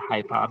is not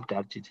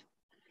hyperabducted.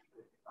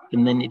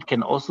 And then it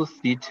can also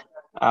sit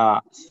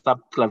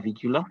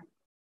subclavicular,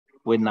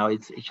 where now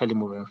it's actually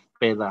moving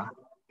further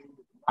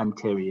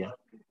anterior.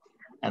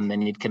 And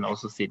then it can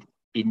also sit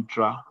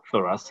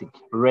intrathoracic.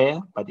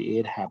 Rare, but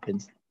it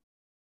happens.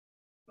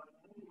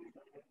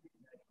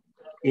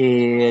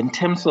 In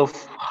terms of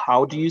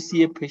how do you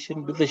see a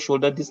patient with a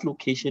shoulder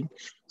dislocation?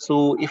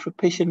 So if a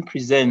patient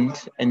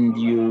presents and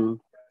you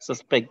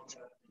suspect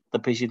the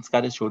patient's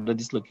got a shoulder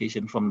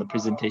dislocation from the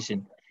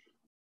presentation,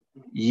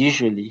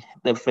 usually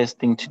the first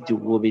thing to do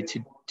will be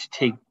to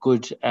take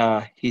good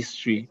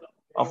history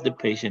of the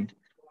patient,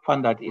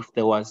 find out if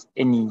there was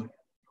any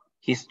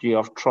history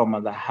of trauma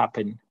that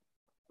happened,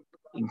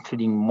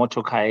 including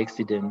motor car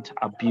accident,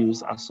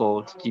 abuse,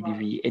 assault,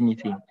 GBV,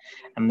 anything,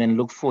 and then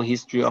look for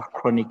history of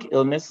chronic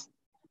illness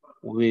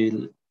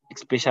with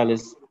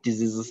specialist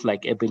diseases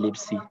like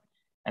epilepsy,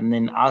 and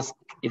then ask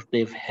if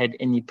they've had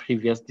any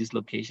previous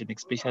dislocation,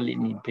 especially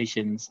in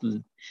patients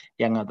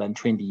younger than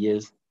 20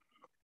 years.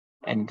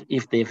 and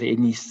if they have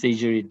any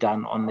surgery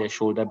done on their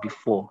shoulder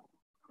before.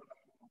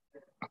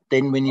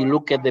 Then when you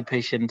look at the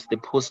patient, the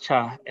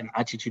posture and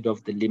attitude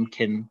of the limb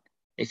can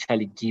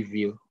actually give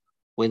you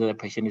whether the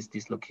patient is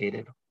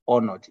dislocated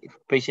or not. If the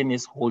patient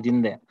is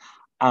holding the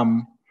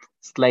arm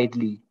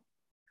slightly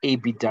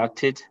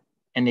abducted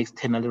and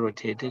externally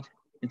rotated,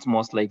 it's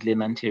most likely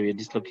an anterior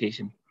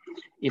dislocation.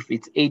 If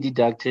it's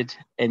adducted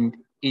and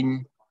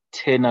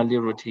internally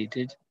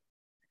rotated,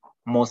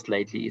 most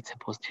likely it's a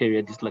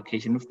posterior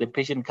dislocation. If the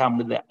patient comes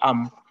with the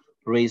arm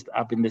raised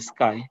up in the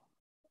sky,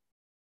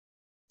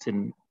 it's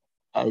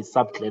a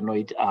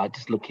subglenoid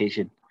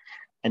dislocation.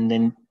 And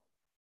then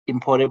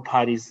important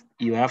part is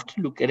you have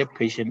to look at a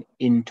patient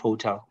in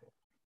total.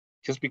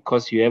 Just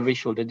because you have a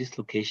shoulder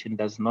dislocation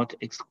does not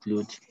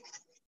exclude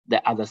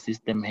the other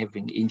system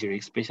having injury,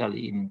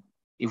 especially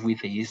if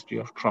with a history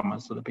of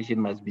trauma. So the patient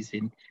must be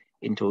seen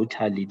in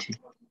totality.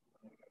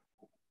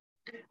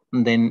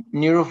 And then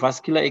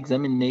neurovascular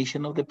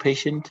examination of the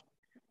patient,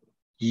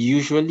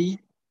 usually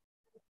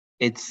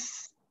it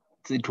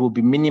will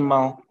be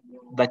minimal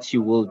that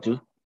you will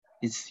do.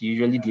 It's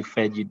usually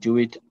deferred. You do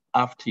it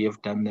after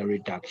you've done the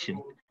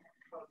reduction.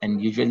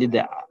 And usually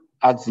the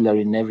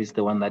axillary nerve is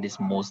the one that is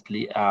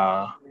mostly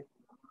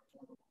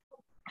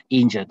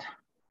injured.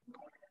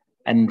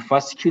 And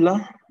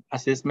vascular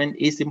assessment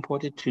is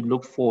important to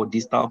look for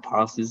distal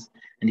pulses.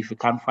 And if you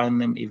can't find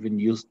them, even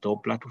use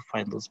Doppler to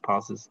find those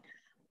pulses.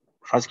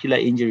 Vascular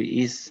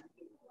injury is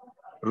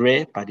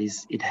rare, but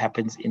it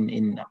happens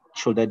in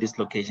shoulder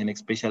dislocation,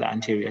 especially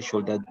anterior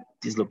shoulder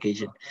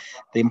dislocation.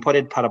 The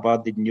important part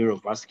about the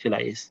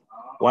neurovascular is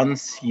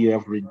once you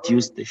have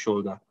reduced the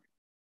shoulder,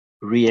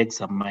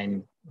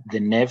 re-examine the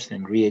nerves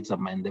and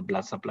re-examine the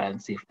blood supply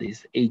and see if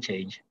there's a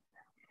change.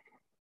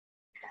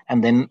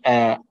 And then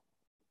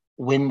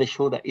when the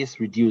shoulder is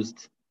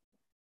reduced,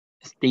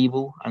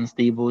 stable,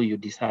 unstable, you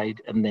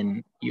decide, and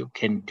then you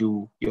can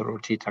do your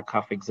rotator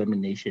cuff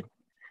examination.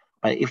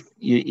 But if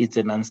it's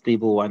an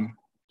unstable one,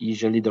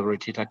 usually the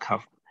rotator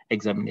cuff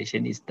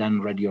examination is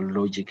done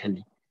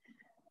radiologically.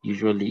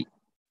 Usually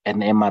an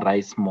MRI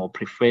is more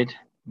preferred,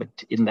 but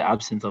in the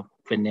absence of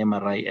an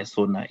MRI, a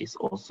sonar is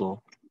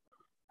also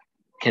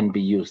can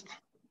be used.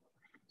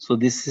 So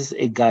this is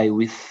a guy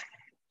with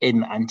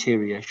an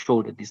anterior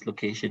shoulder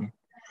dislocation.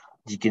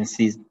 You can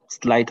see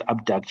slight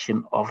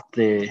abduction of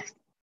the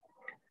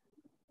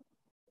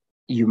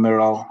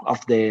humeral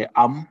of the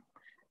arm,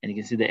 and you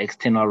can see the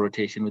external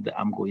rotation with the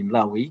arm going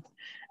that way.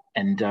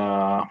 And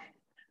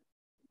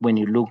when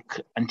you look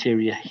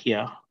anterior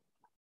here,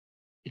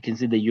 you can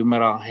see the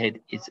humeral head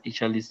is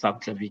actually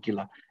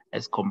subclavicular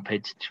as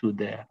compared to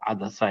the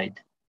other side.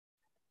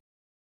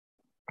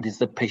 This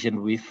is a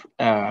patient with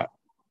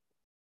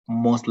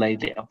most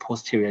likely a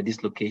posterior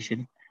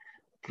dislocation.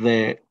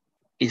 There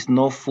is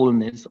no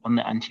fullness on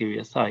the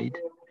anterior side,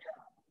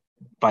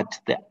 but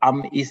the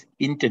arm is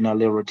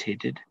internally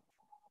rotated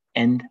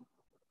and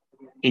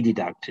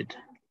adducted.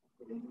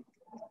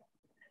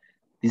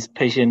 This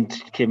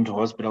patient came to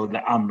hospital with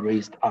the arm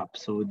raised up.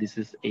 So this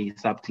is a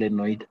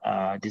subglenoid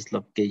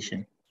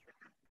dislocation.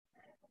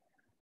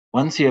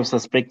 Once you have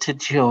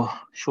suspected your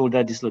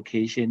shoulder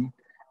dislocation,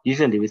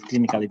 usually with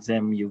clinical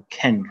exam, you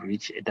can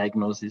reach a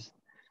diagnosis,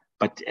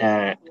 but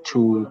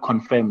to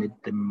confirm it,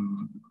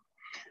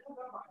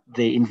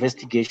 the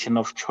investigation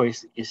of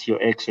choice is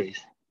your x-rays.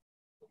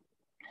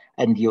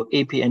 And your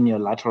AP and your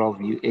lateral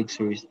view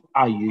x-rays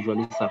are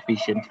usually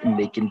sufficient in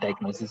making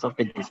diagnosis of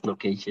a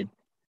dislocation.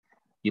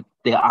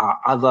 There are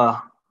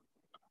other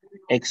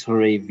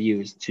x-ray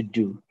views to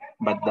do,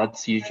 but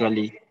that's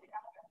usually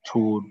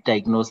to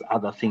diagnose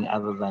other thing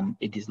other than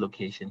a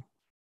dislocation.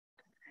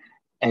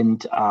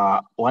 And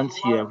once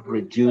you have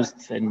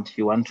reduced and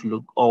you want to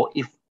look, or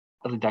if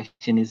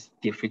reduction is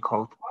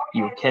difficult,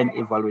 you can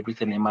evaluate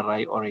with an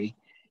MRI or a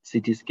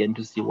CT scan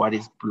to see what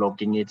is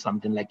blocking it,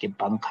 something like a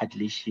Bankart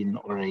lesion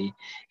or a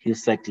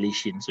Hill-Sachs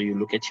lesion. So you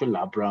look at your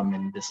labrum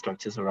and the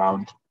structures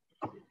around.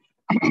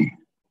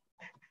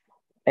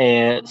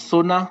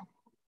 Sonar,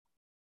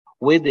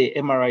 where the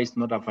MRI is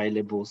not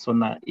available,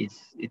 sonar it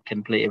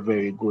can play a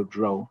very good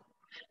role.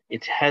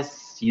 It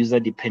has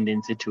user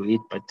dependency to it,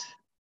 but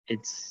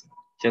it's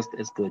just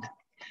as good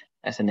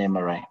as an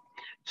MRI.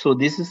 So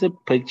this is a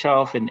picture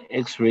of an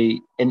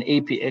X-ray, an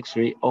AP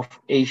X-ray of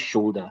a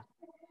shoulder.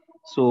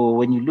 So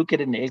when you look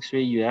at an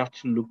X-ray, you have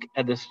to look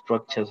at the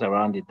structures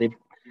around it. The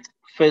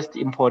first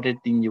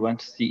important thing you want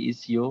to see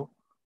is your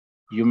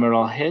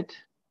humeral head,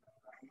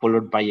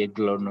 followed by a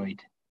glenoid.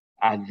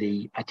 Are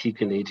they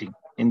articulating?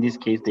 In this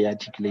case, they're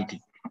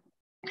articulating.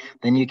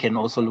 Then you can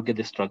also look at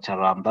the structure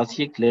around. That's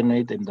your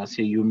glenoid and that's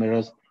your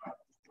humerus.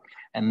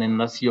 And then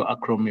that's your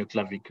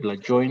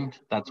acromioclavicular joint.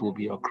 That will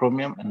be your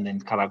acromion, and then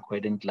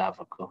coracoid and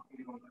clavicle.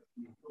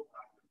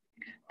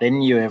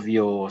 Then you have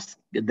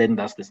then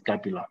that's the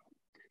scapula.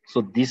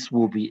 So this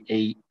will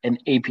be an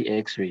AP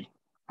X-ray.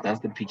 That's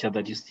the picture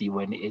that you see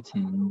when it's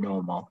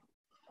normal.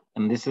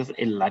 And this is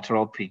a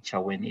lateral picture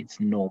when it's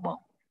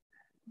normal.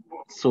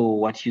 So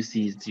what you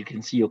see is you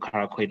can see your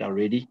coracoid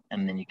already,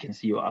 and then you can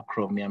see your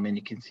acromion, and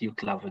you can see your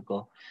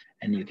clavicle,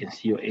 and you can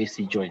see your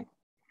AC joint.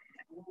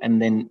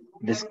 And then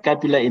the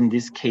scapula, in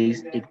this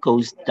case, it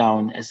goes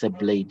down as a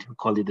blade. We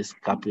call it the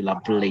scapular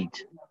blade.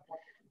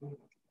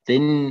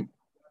 Then,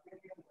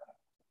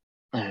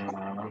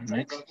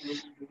 next.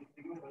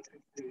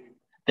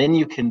 Then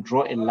you can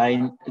draw a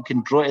line, you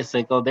can draw a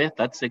circle there.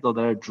 That circle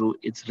that I drew,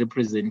 it's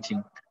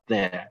representing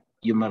the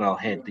humeral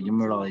head. The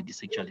humeral head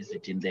is actually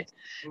sitting there.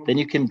 Then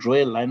you can draw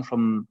a line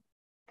from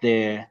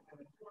the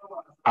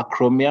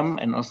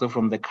acromion and also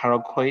from the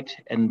coracoid,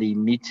 and they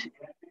meet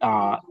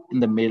in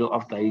the middle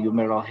of the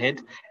humeral head,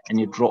 and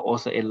you draw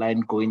also a line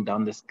going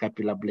down the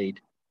scapular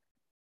blade.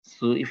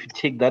 So if you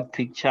take that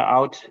picture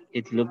out,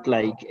 it looked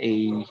like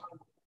a,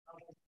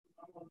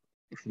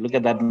 if you look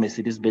at that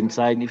Mercedes-Benz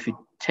sign, if you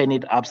turn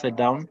it upside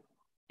down,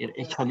 it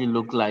actually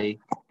looked like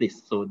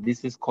this. So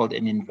this is called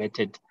an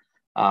inverted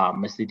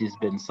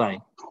Mercedes-Benz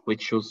sign,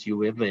 which shows you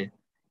where the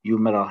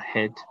humeral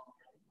head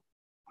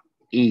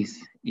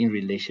is in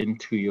relation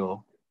to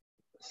your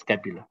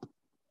scapula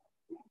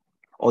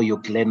or your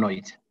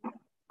glenoid.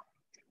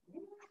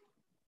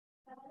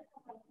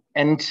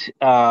 And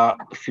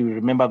if you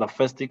remember the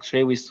first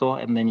X-ray we saw,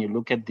 and then you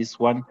look at this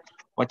one,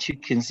 what you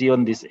can see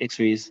on this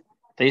X-ray is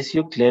there's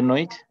your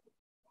glenoid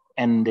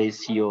and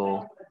there's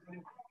your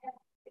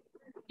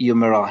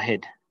humeral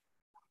head.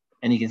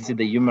 And you can see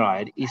the humeral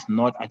head is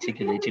not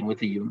articulating with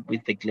the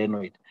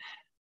glenoid.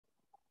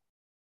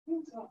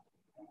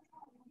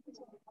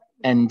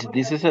 And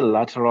this is a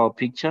lateral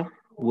picture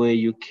where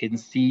you can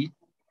see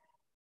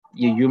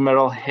your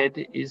humeral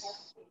head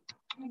it's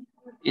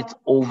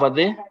over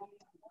there,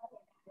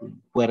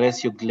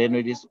 whereas your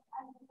glenoid is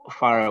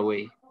far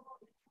away.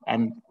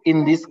 And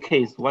in this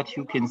case, what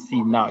you can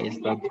see now is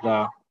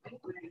that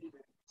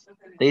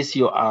there's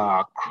your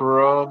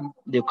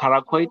the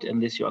coracoid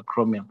and there's your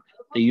acromion.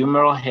 The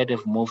humeral head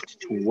have moved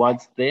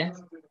towards the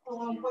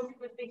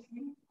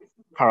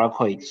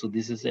coracoid. So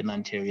this is an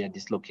anterior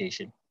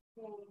dislocation.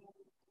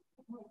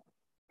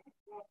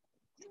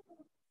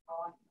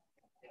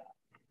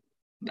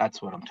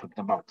 That's what I'm talking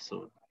about.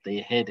 So the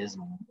head has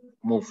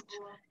moved.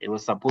 It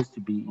was supposed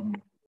to be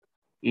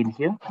in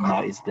here,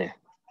 now it's there.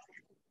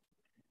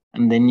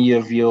 And then you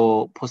have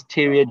your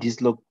posterior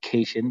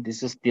dislocation.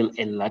 This is still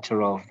a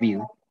lateral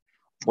view.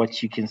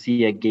 What you can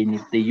see again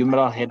is the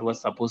humeral head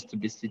was supposed to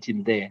be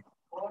sitting there,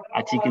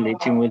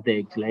 articulating with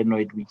the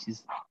glenoid, which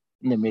is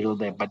in the middle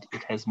there, but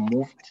it has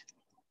moved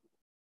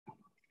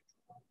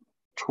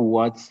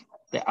towards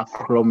the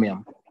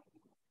acromion.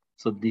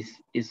 So this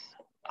is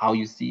how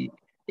you see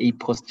a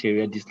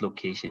posterior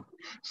dislocation.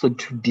 So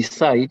to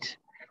decide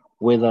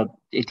whether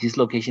a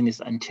dislocation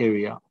is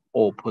anterior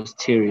or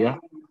posterior,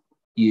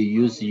 you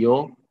use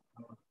your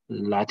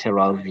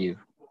lateral view.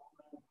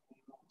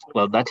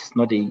 Well, that is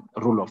not a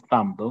rule of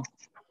thumb though,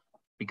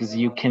 because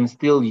you can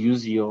still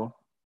use your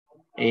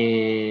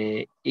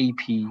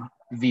AP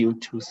view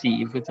to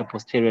see if it's a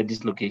posterior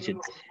dislocation.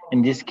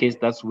 In this case,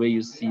 that's where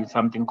you see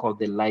something called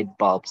the light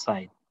bulb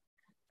sign.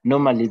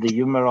 Normally, the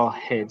humeral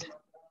head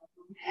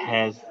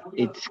has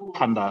its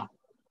kind of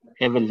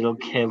have a little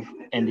curve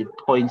and it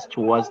points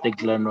towards the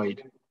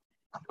glenoid.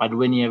 But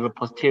when you have a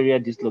posterior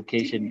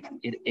dislocation,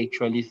 it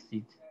actually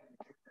sits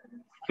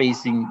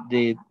facing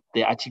the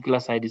articular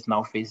side is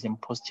now facing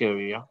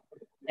posterior,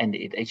 and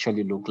it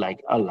actually looks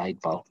like a light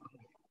bulb.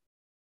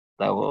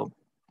 The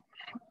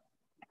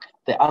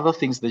other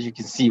things that you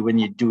can see when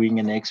you're doing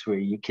an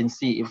X-ray, you can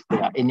see if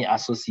there are any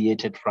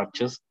associated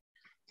fractures.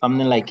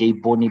 Something like a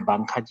bony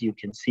Bankart, you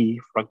can see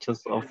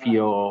fractures of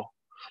your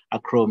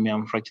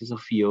acromion, fractures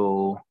of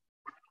your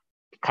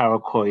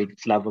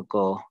coracoid,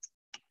 clavicle.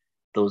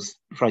 Those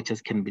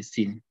fractures can be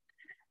seen.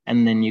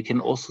 And then you can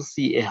also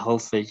see a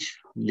Hulsage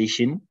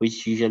lesion,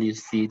 which usually you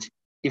see it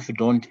if you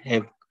don't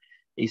have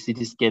a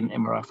CT scan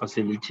MRI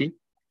facility.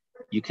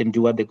 You can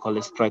do what they call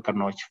a striker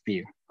notch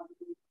view.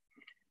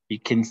 You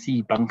can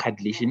see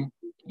Bankart lesion.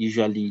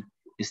 Usually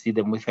you see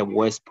them with a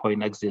West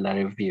Point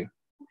axillary view.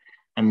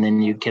 And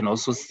then you can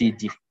also see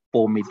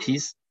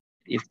deformities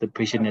if the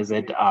patient has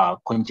had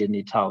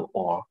congenital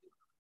or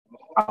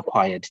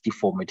acquired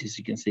deformities.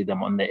 You can see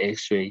them on the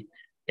X-ray,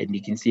 and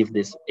you can see if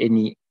there's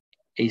any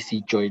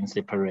AC joint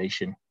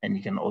separation, and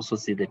you can also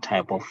see the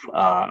type of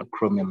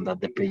acromion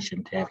that the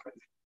patient have.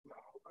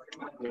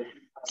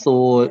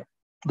 So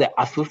the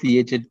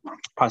associated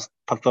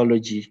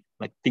pathology,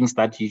 like things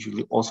that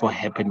usually also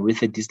happen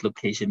with a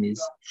dislocation,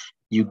 is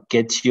you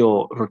get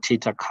your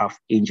rotator cuff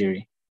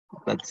injury.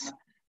 That's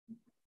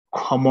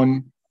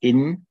common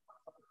in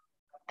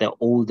the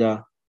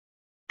older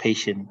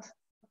patients.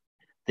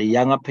 The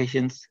younger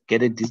patients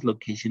get a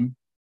dislocation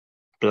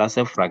plus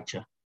a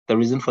fracture. The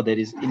reason for that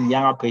is in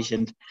younger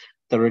patients,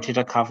 the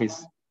rotator cuff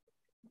is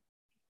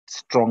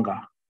stronger.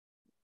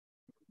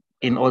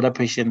 In older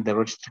patients, the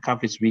rotator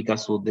cuff is weaker,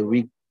 so the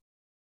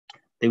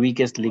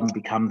weakest link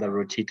become the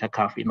rotator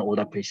cuff. In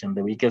older patients,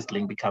 the weakest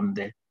link become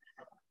the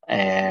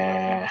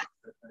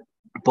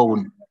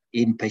bone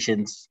in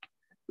patients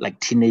like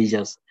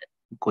teenagers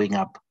going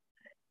up.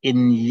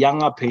 In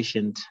younger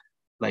patients,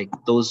 like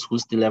those who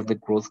still have the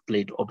growth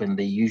plate open,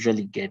 they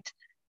usually get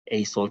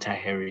a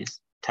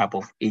Salter-Harris type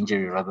of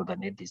injury rather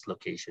than a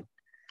dislocation.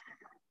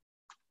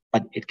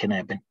 but it can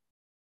happen.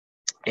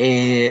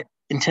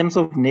 In terms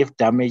of nerve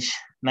damage,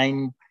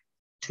 9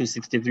 to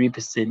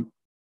 63%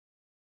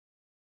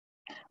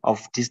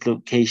 of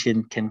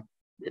dislocation can,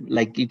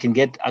 like you can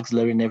get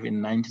axillary nerve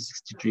in 9 to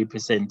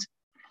 63%.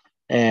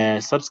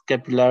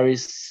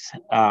 Subscapularis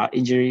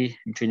injury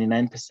in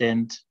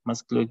 29%,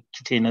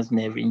 musculocutaneous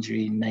nerve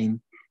injury 19%,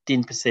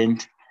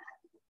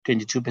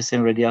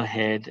 22% radial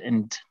head,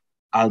 and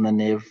ulnar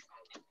nerve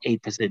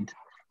 8%.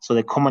 So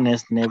the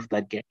commonest nerve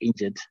that get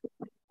injured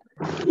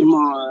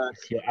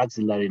is your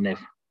axillary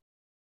nerve.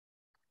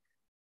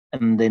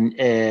 And then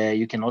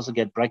you can also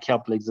get brachial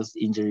plexus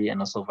injury and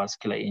also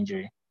vascular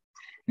injury.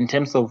 In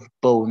terms of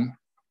bone,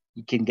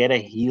 you can get a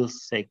heel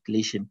sac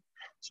lesion.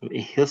 So a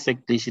heel sac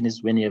lesion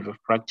is when you have a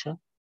fracture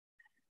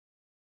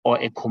or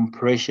a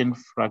compression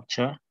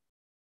fracture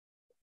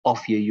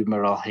of your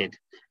humeral head.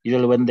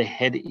 Usually when the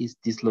head is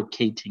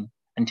dislocating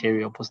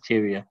anterior or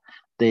posterior,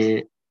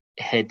 the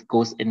head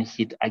goes and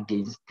hit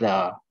against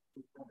the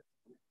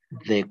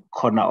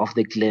corner of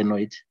the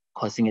glenoid,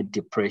 causing a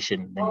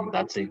depression. Then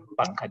that's a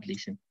bunkered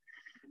lesion.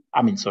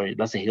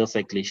 That's a heel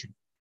sac lesion.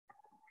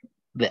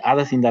 The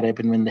other thing that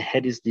happens when the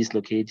head is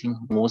dislocating,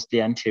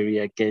 mostly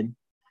anterior again,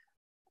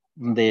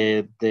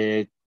 the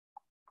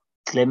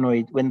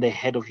glenoid, when the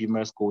head of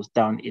humerus goes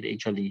down, it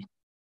actually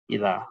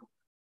either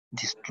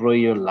destroy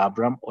your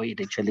labrum or it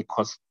actually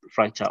causes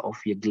fracture of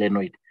your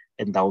glenoid,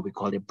 and that will be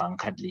called a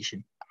bunkered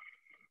lesion.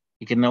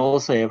 You can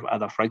also have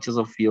other fractures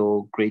of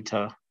your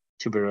greater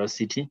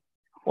tuberosity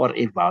or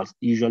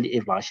usually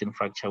a avulsion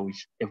fracture,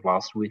 which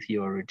avulses with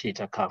your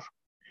rotator cuff.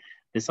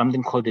 There's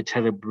something called the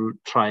cerebral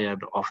triad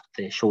of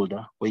the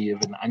shoulder, where you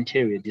have an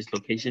anterior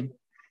dislocation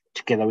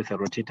together with a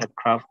rotator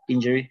cuff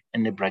injury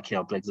and a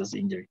brachial plexus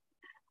injury.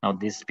 Now,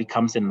 this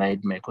becomes a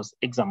nightmare because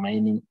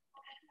examining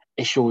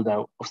a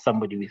shoulder of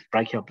somebody with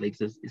brachial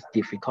plexus is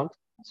difficult.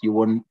 So you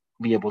won't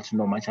be able to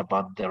know much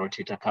about the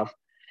rotator cuff.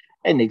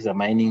 And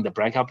examining the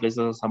brachial plexus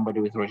of somebody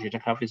with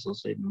rotator cuff is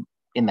also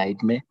a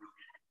nightmare.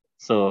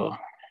 So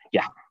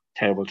yeah,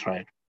 terrible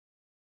triad.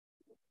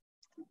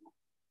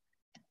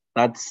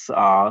 That's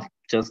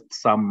just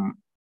some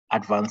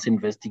advanced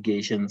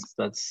investigations.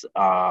 That's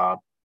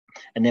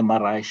an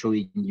MRI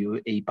showing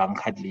you a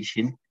bunkered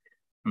lesion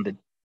on the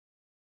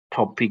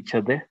top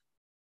picture there.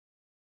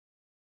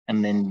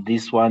 And then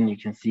this one, you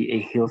can see a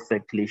heel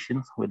sac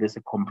lesion where there's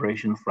a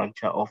compression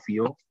fracture of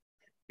your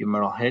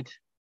humeral head.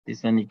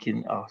 This one you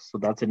can, so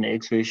that's an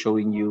X-ray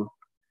showing you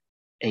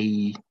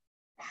a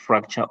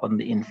fracture on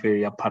the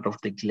inferior part of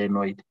the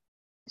glenoid.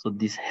 So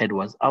this head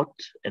was out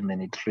and then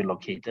it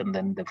relocated and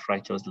then the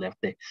fracture was left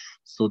there.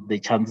 So the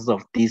chances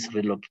of this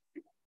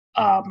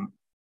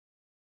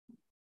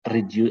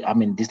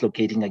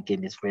dislocating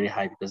again is very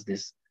high because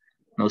there's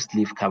no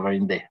sleeve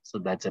covering there. So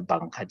that's a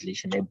bunkered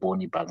lesion, a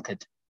bony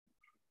bunkered.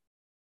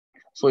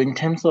 So in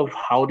terms of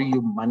how do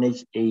you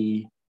manage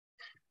a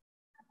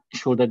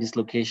shoulder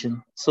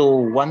dislocation? So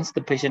once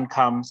the patient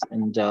comes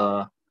and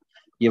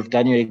you've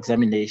done your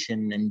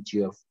examination and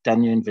you have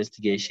done your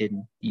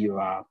investigation, you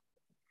are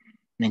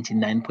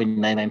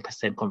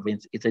 99.99%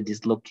 convinced it's a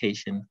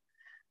dislocation.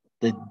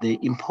 The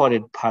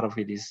important part of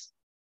it is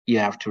you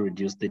have to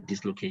reduce the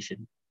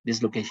dislocation.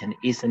 Dislocation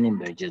is an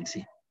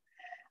emergency.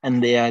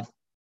 And there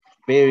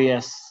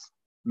are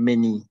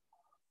many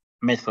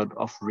methods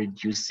of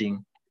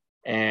reducing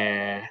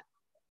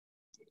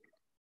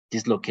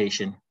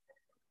dislocation.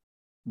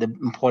 The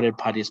important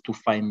part is to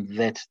find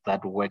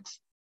that works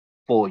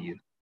for you.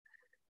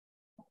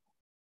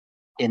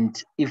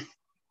 And if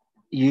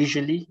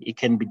usually it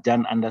can be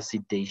done under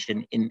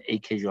sedation in a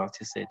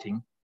casualty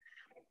setting.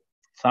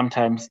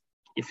 Sometimes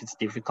if it's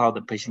difficult,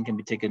 the patient can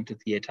be taken to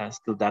theater,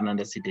 still done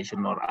under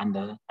sedation or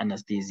under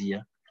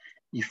anesthesia.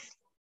 If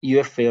you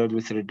have failed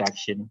with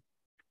reduction,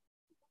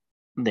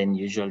 then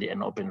usually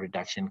an open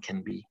reduction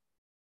can be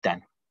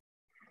done.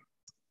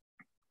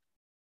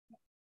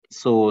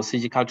 So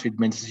surgical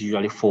treatment is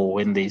usually for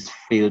when there's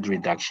failed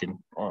reduction,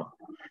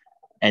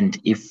 and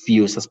if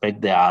you suspect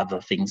there are other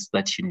things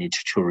that you need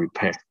to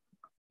repair.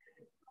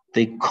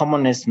 The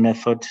commonest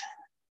method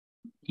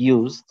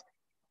used,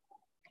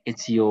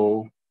 it's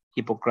your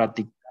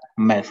Hippocratic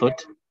method,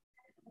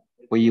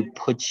 where you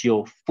put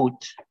your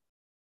foot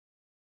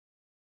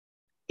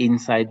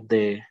inside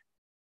the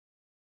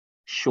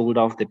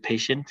shoulder of the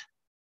patient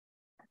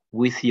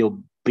with your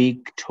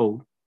big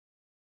toe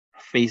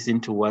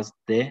facing towards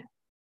the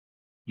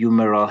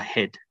humeral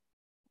head.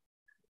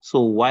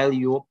 So while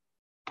you're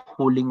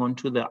pulling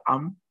onto the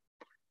arm,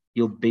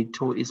 your big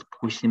toe is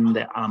pushing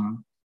the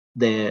arm,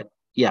 the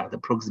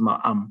proximal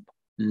arm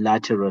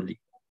laterally.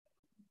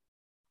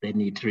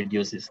 Then it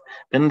reduces.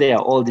 Then there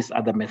are all these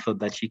other methods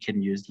that you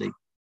can use. Like,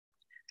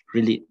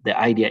 really, the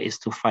idea is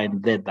to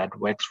find that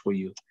works for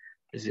you.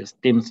 There's your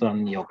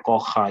Stimson, your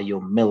Kocha,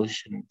 your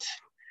Milch, and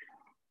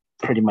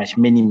pretty much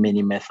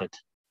many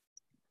methods.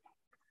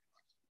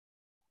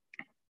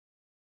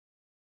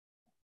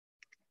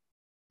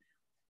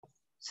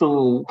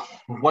 So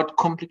what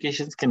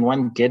complications can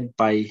one get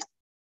by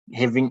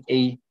having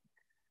a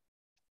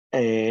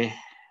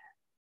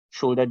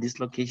shoulder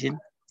dislocation?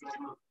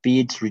 be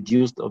it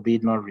reduced or be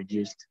it not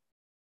reduced,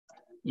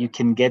 you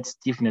can get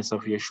stiffness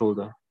of your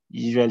shoulder.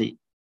 Usually,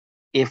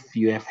 if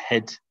you have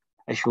had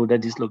a shoulder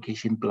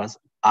dislocation plus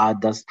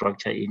other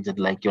structure injured,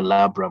 like your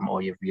labrum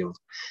or your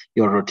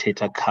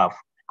rotator cuff,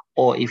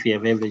 or if you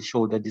have a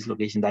shoulder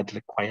dislocation that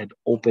required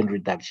open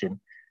reduction,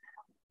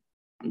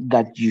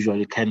 that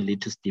usually can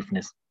lead to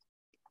stiffness.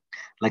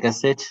 Like I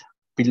said,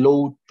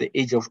 below the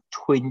age of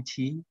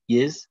 20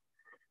 years,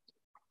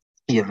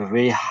 you have a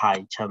very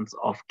high chance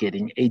of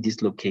getting a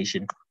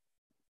dislocation.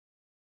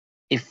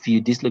 If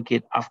you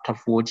dislocate after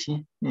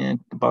 40,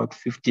 about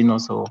 15 or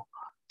so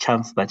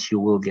chance that you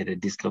will get a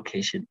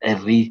dislocation, a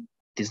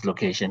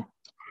re-dislocation.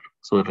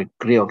 So if a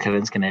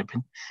reoccurrence can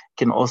happen,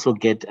 can also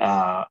get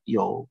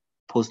your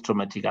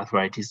post-traumatic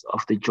arthritis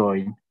of the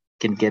joint,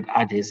 can get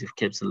adhesive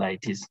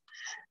capsulitis,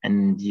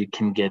 and you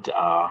can get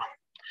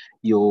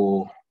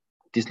your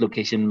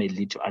dislocation may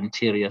lead to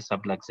anterior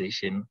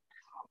subluxation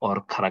or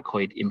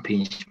coracoid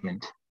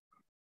impingement.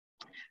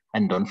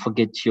 And don't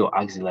forget your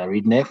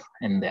axillary nerve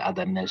and the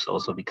other nerves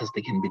also, because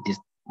they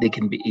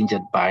can be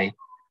injured by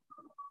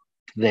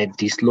the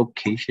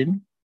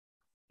dislocation,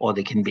 or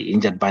they can be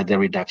injured by the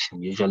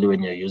reduction. Usually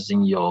when you're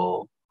using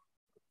your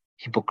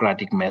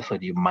Hippocratic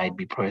method, you might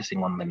be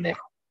pressing on the nerve.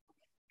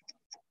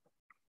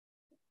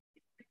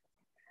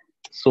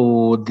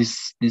 So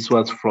this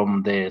was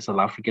from the South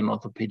African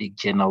Orthopedic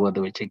Journal, where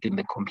they were checking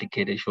the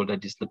complicated shoulder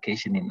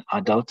dislocation in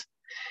adults.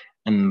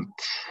 And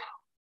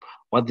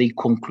what they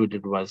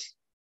concluded was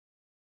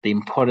the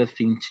important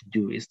thing to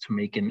do is to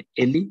make an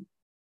early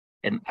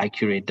and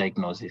accurate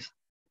diagnosis.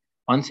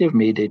 Once you've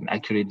made an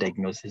accurate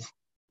diagnosis,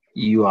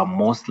 you are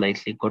most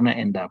likely going to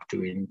end up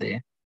doing the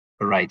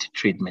right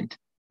treatment.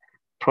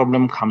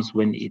 Problem comes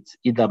when it's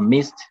either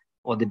missed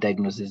or the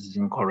diagnosis is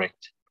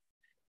incorrect.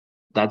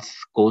 That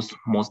goes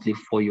mostly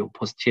for your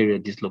posterior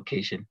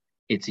dislocation.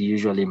 It's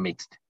usually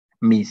missed.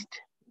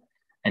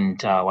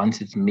 And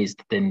once it's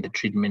missed, then the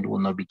treatment will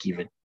not be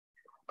given.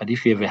 But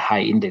if you have a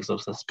high index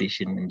of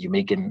suspicion and you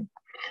make an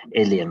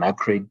early and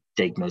accurate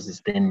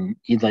diagnosis, then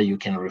either you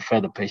can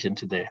refer the patient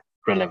to the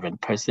relevant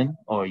person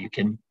or you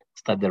can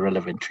start the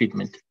relevant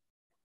treatment.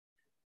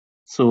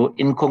 So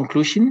in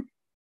conclusion,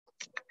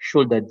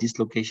 shoulder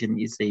dislocation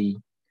is a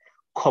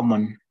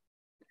common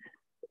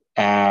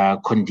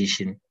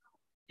condition.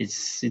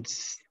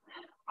 It's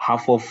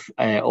half of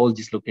all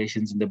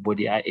dislocations in the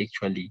body are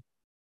actually,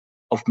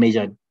 of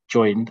major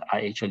joint are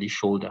actually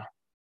shoulder.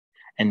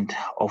 And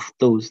of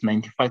those,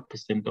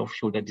 95% of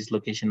shoulder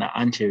dislocation are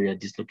anterior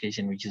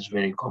dislocation, which is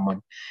very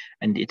common.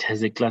 And it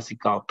has a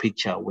classical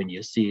picture. When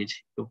you see it,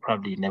 you'll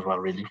probably never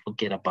really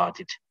forget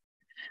about it.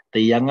 The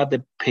younger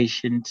the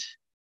patient,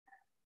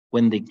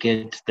 when they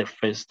get the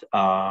first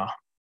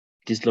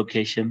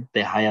dislocation,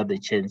 the higher the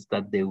chance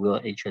that they will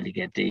actually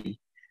get a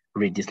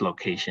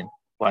redislocation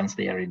once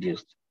they are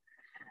reduced.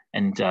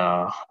 And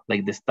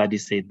like the study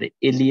said, the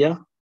earlier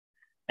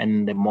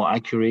and the more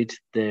accurate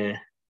the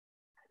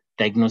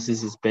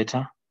diagnosis is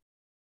better,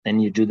 then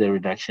you do the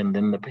reduction,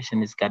 then the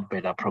patient has got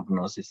better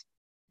prognosis.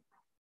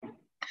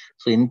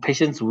 So in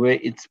patients where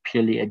it's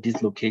purely a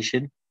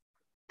dislocation,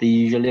 they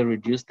usually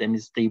reduce, then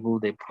it's stable.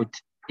 They put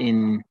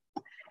in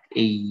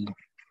a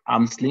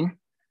arm sling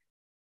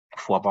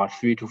for about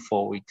 3 to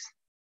 4 weeks.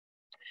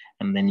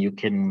 And then you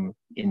can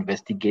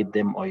investigate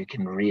them or you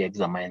can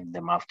re-examine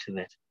them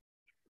after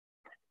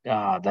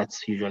that.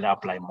 That's usually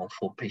applied more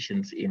for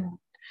patients in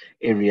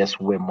areas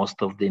where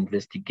most of the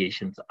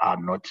investigations are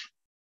not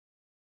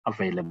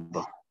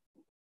available.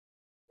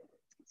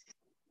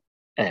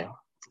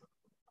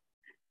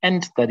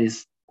 And that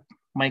is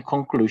my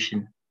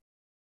conclusion.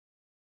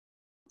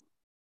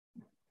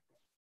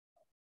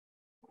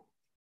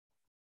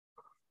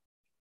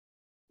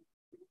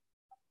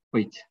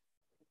 Wait,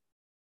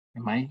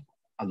 am I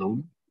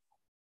alone?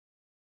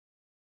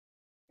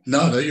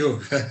 No,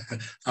 you.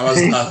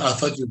 I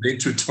thought you were going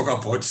to talk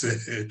about.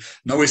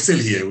 No, we're still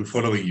here. We're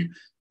following you.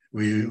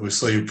 We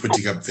saw you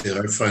putting up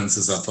the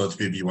references. I thought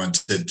maybe you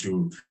wanted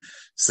to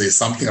say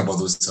something about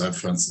those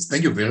references.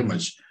 Thank you very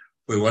much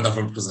for a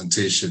wonderful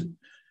presentation.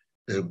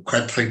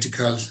 Quite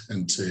practical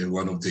and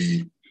one of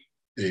the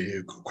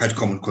quite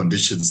common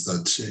conditions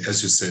that,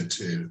 as you said,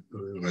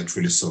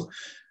 rightfully so,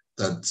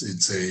 that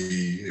it's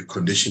a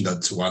condition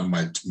that one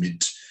might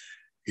meet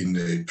in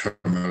a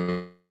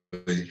primary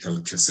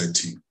healthcare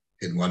setting,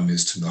 and one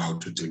needs to know how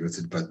to deal with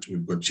it. But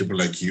we've got people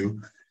like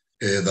you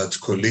that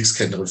colleagues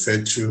can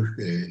refer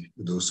to,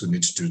 those who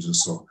need to do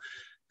so.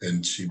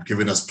 And you've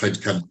given us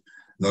practical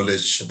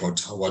knowledge about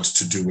what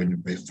to do when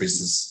you face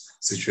this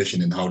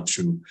situation and how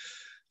to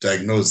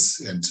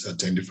diagnose and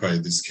identify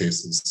these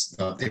cases.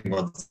 I think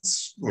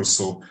what's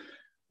also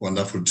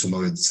wonderful to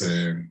know, it's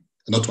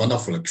not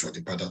wonderful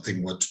actually, but I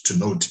think what to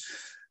note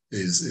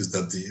is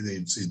that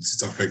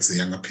it affects the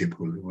younger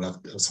people.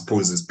 I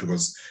suppose it's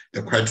because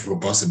they're quite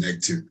robust and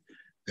active,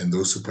 and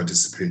those who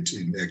participate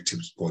in active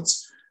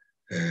sports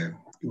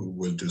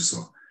will do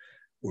so,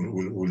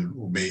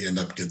 will may end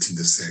up getting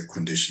this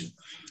condition.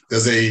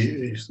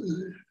 There's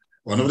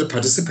one of the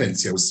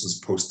participants here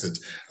was posted,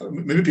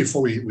 maybe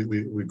before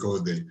we go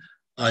there,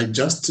 I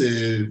just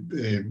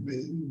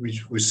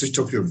we switched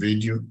off your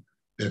video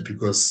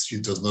because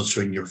it was not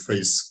showing your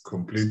face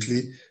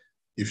completely.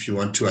 If you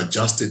want to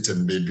adjust it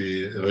and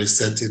maybe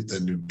reset it,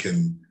 then you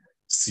can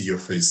see your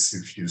face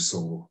if you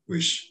so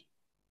wish.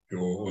 I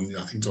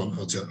think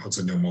it's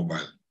on your mobile.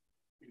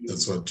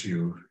 That's what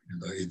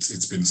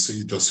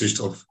it was switched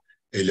off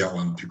earlier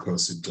on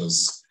because it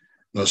was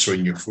not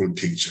showing your full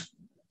picture.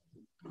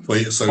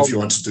 So if you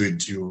want to do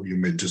it, you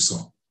may do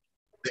so.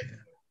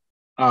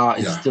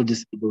 It's still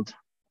disabled.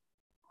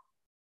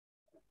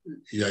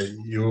 Yeah, I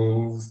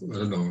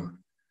don't know.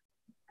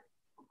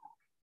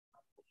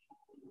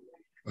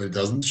 It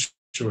doesn't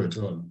show at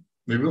all.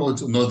 Maybe no,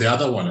 the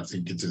other one, I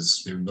think it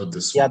is. Maybe not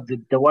this one. Yeah,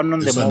 the one on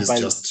this the one mobile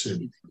is just,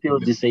 it's still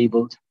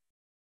disabled.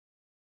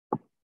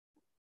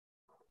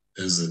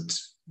 Is it?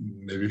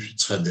 Maybe if you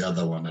try the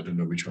other one, I don't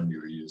know which one you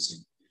were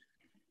using.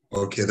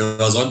 Okay, there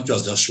was one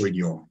just showing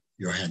your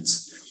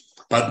hands.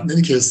 But in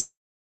any case,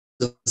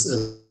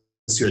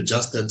 as you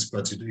adjust that,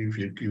 but if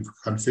you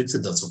can't fix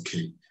it, that's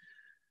okay.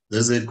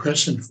 There's a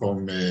question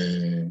from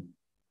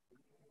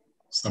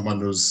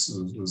someone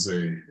who's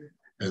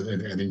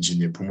an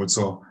engineer,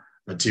 Pomotso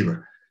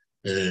Matiba,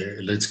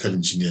 electrical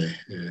engineer.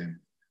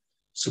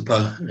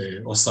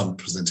 Super awesome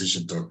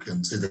presentation, Doc.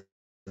 And so the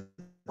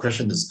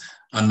question is,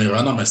 I'm a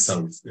runner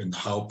myself, and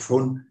how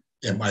prone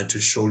am I to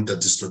shoulder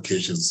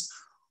dislocations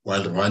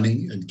while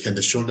running, and can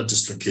the shoulder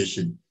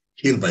dislocation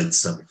heal by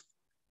itself?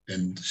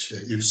 And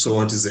if so,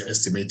 what is the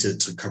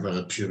estimated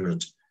recovery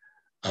period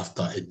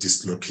after a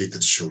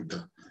dislocated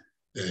shoulder?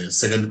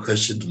 Second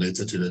question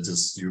related to that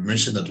is, you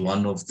mentioned that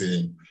one of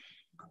the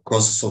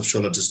causes of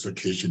shoulder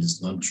dislocation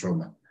is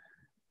non-trauma.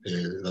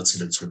 That's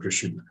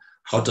electrocution.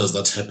 How does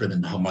that happen,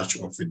 and how much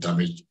of the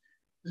damage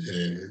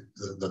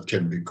that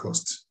can be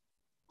caused?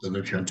 I don't know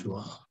if you want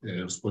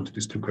to respond to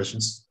these two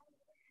questions.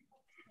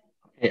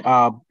 Okay,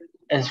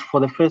 as for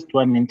the first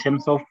one, in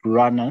terms of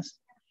runners,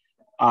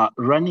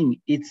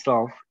 running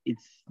itself,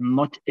 it's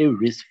not a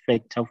risk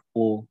factor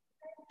for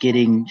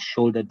getting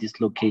shoulder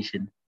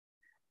dislocation.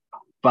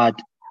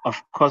 But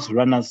of course,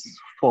 runners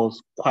fall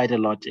quite a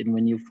lot. And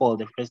when you fall,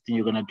 the first thing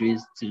you're going to do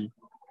is to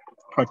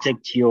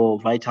protect your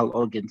vital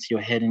organs,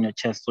 your head and your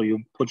chest. So you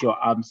put your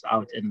arms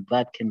out, and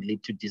that can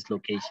lead to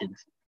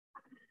dislocations.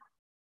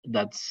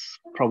 That's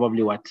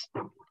probably what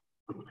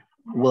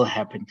will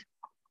happen.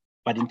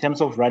 But in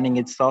terms of running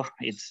itself,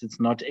 it's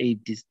not a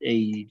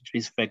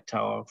risk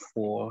factor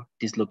for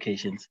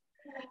dislocations.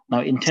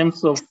 Now, in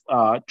terms of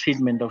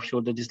treatment of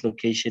shoulder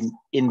dislocation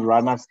in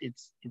runners,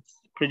 it's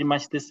pretty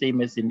much the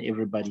same as in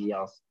everybody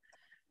else.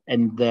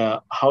 And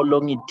how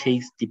long it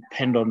takes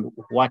depend on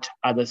what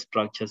other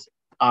structures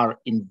are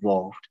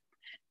involved.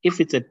 If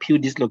it's a pure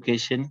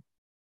dislocation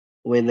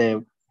where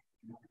the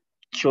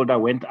shoulder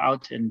went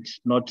out and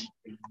not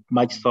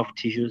much soft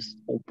tissues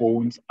or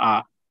bones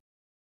are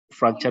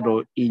fractured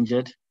or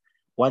injured,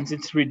 once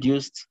it's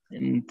reduced,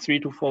 in 3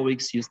 to 4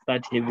 weeks, you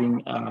start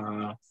having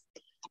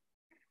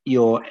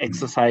your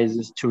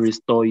exercises to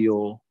restore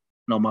your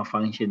normal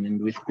function.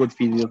 And with good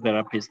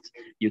physiotherapists,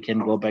 you can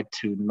go back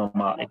to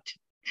normal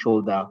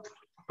shoulder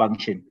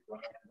function.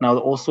 Now,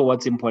 also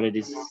what's important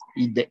is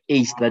the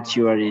age that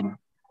you are in.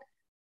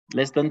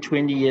 Less than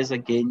 20 years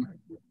again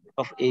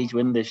of age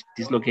when the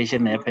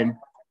dislocation happened,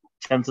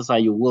 chances are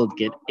you will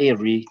get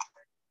a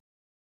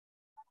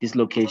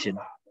dislocation.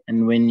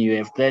 And when you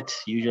have that,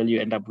 usually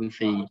you end up with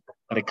a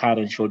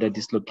recurrent shoulder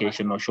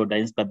dislocation or shoulder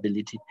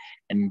instability.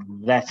 And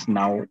that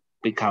now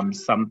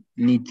becomes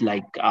need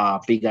like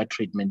bigger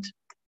treatment.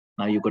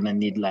 Now you're gonna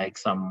need like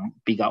some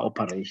bigger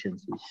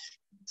operations, which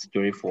is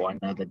story for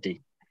another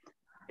day.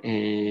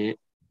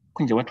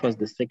 Kunja, what was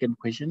the second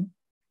question?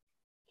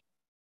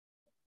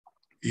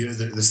 Yeah,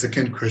 the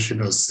second question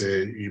was,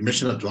 you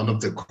mentioned that one of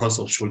the causes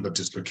of shoulder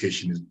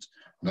dislocation is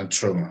not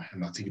trauma,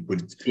 and I think you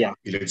put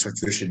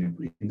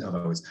electrocution in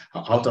other words.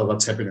 How does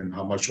that happen, and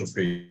how much of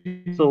a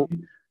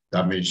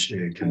damage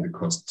can be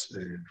caused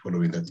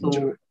following that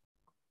injury?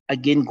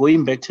 Again,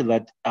 going back to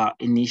that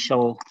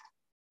initial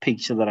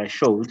picture that I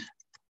showed,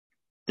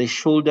 the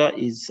shoulder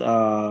is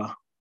the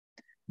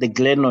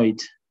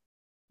glenoid.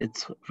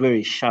 It's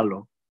very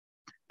shallow.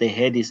 The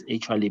head is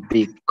actually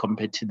big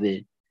compared to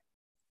the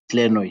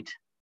glenoid.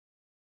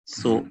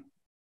 So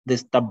the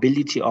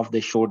stability of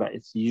the shoulder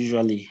is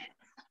usually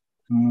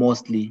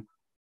mostly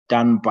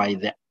done by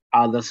the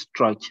other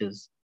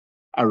structures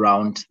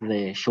around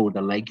the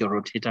shoulder, like your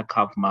rotator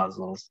cuff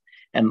muscles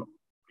and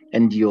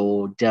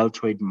your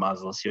deltoid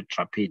muscles, your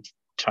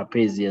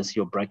trapezius,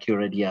 your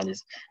brachioradialis.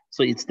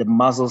 So it's the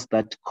muscles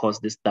that cause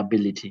the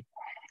stability.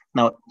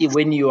 Now,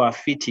 when you are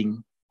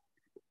fitting,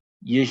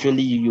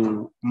 usually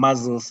your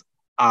muscles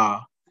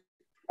are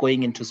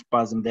going into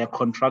spasm. They're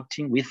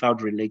contracting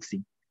without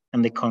relaxing.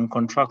 And they can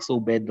contract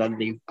so bad that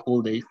they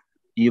pull the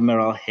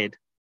humeral head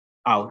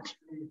out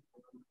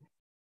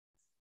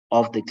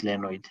of the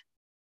glenoid.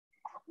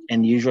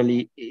 And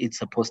usually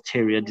it's a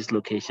posterior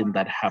dislocation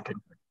that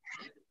happened.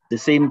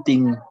 It's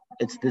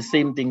the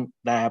same thing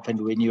that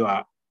happened when you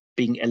are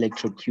being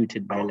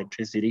electrocuted by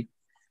electricity.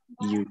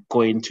 You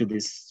go into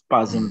this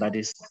spasm that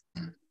is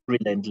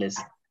relentless,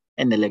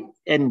 and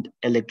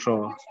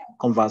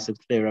electroconvulsive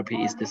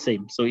therapy is the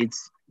same. So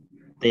it's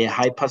the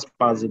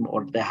hyperspasm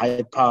or the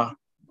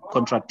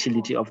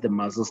hypercontractility of the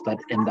muscles that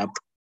end up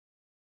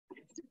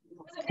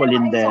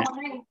pulling the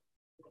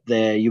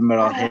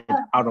humeral head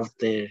out of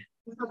the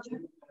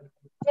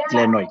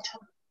glenoid.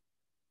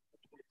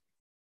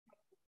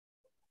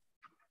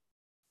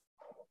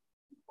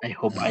 I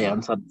hope I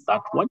answered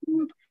that one.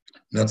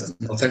 No,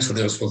 thanks for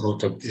the response,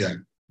 Dr. Yeah.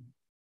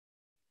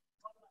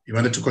 You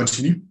wanted to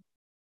continue?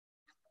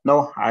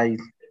 No,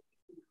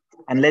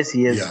 unless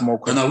he has more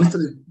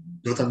questions.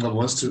 Dr. Ngam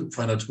wants to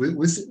find out,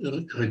 with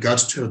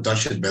regards to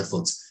reduction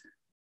methods,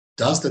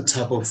 does the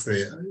type of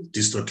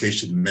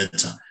dislocation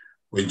matter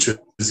when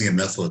choosing a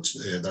method?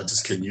 That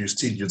is, can you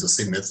still use the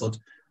same method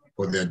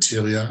for the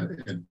anterior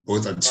and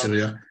both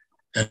anterior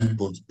and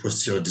both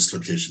posterior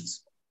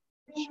dislocations?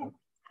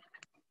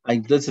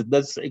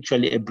 That's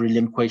actually a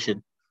brilliant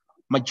question.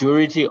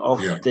 Majority of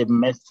the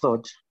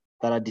method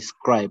that I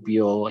describe,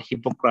 your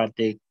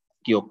Hippocratic,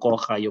 your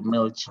Kocha, your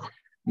Milch,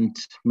 and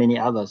many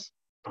others,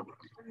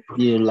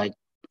 like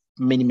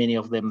many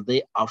of them,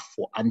 they are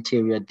for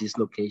anterior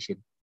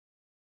dislocation,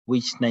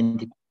 which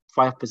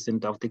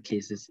 95% of the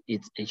cases,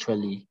 it's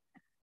actually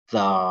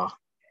the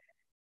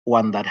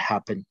one that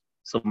happened.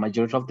 So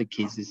majority of the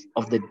cases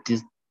of the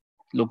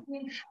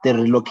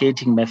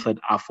relocating method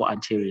are for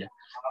anterior.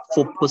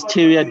 For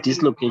posterior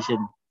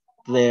dislocation,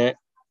 the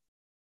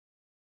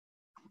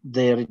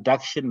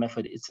reduction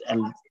method is a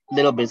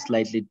little bit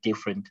slightly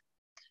different.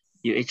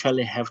 You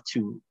actually have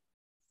to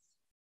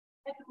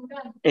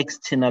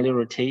externally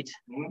rotate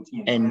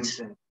and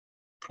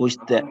push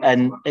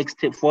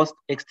force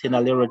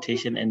externally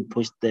rotation and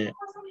push the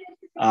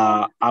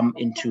arm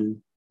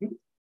into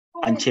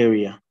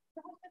anterior.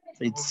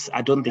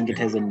 I don't think it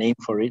has a name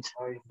for it,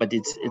 but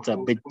it's a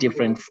bit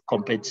different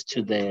compared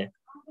to the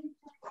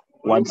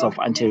ones of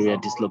anterior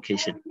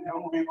dislocation.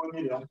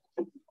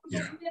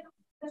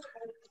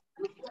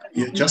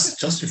 Yeah,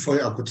 just before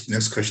I go to the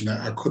next question,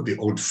 I could be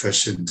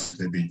old-fashioned.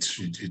 Maybe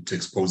it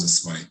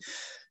exposes my,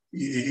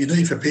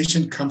 if a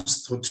patient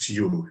comes through to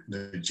you,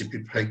 the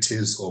GP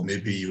practice, or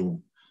maybe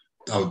you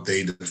out there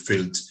in the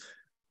field,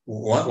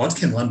 what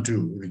can one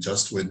do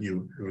just when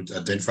you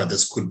identify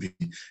this could be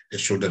a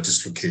shoulder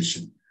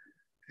dislocation?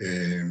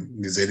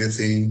 Is there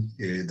anything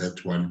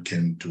that one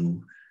can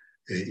do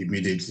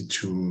immediately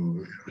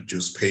to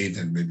reduce pain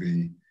and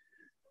maybe,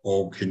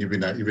 or can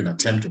even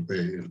attempt a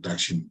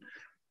reduction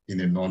in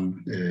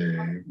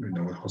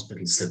a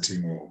hospital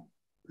setting, or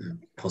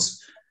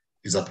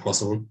is that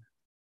possible,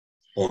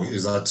 or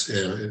is that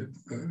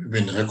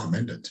even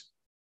recommended?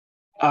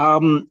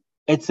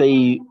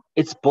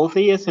 It's both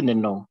a yes and a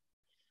no.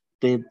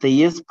 The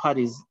yes part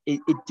is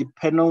it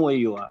depends on where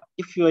you are.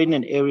 If you're in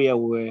an area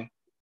where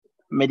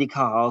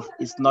medical health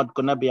is not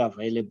gonna be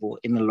available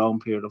in a long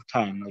period of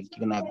time, like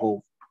you're gonna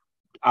go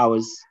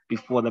hours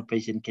before the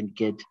patient can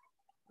get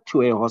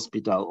to a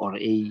hospital or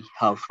a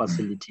health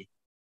facility.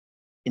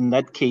 In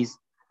that case,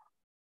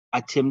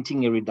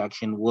 attempting a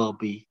reduction will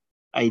be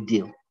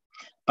ideal.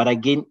 But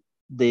again,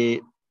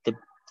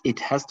 it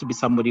has to be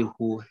somebody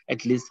who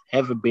at least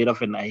have a bit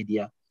of an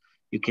idea.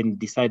 You can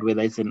decide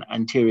whether it's an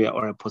anterior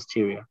or a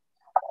posterior,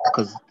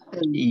 because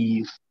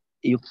you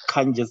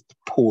can't just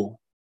pull.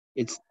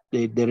 It's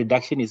the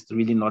reduction is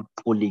really not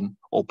pulling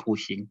or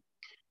pushing.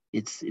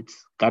 It's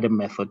got a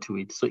method to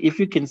it. So if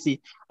you can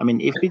see, I mean,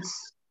 if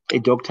it's a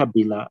Dr.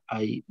 Bila,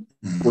 I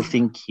would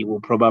think he will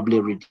probably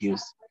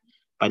reduce.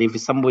 But if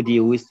it's somebody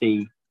who is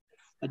an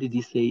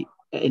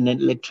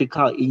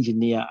electrical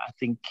engineer, I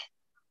think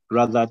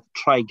rather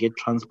try get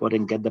transport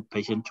and get the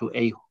patient to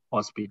a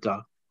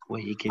hospital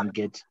where he can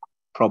get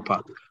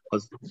proper.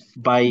 Because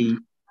by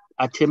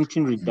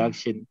attempting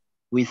reduction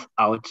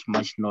without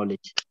much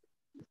knowledge,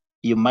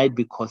 you might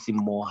be causing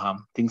more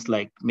harm. Things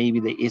like maybe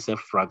there is a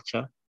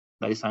fracture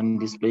that is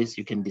undisplaced,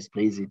 you can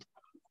displace it.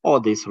 Or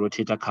there's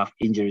rotator cuff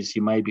injuries,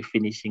 you might be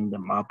finishing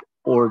them up.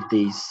 Or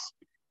there's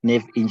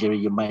nerve injury,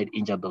 you might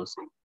injure those.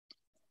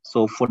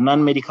 So for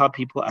non-medical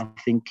people, I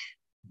think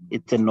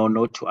it's a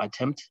no-no to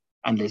attempt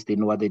unless they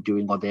know what they're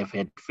doing or they've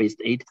had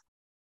first aid.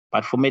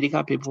 But for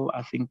medical people,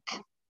 I think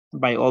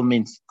by all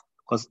means,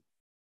 because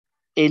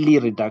early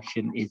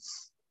reduction is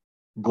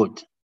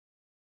good.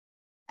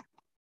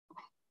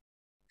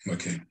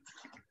 Okay.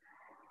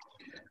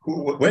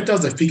 Where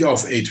does the figure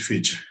of 8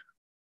 feature?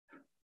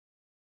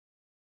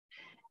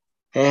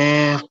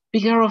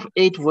 Figure of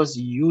 8 was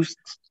used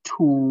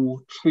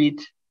to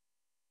treat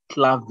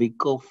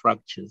clavicle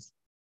fractures.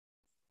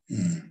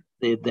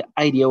 The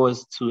idea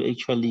was to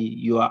actually,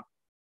 you are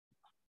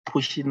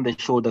pushing the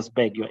shoulders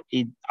back,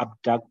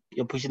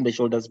 you're pushing the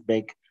shoulders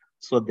back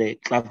so the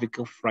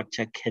clavicle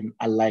fracture can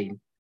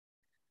align.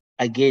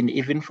 Again,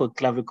 even for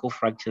clavicle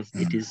fractures,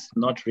 it is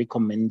not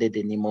recommended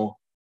anymore.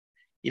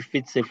 If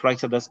it's a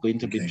fracture that's going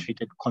to be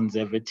treated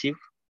conservative,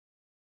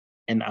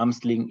 an arm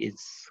sling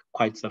is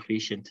quite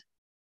sufficient.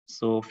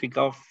 So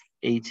figure of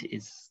 8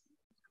 is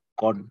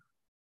gone.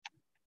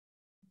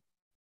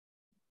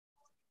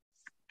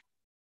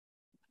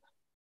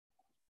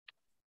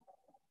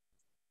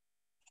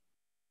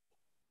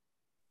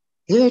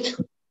 Good.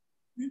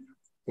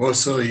 Well,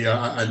 sorry,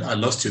 I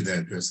lost you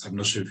there because I'm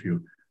not sure if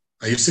you...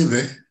 Are you still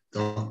there?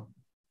 No?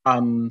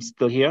 I'm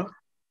still here.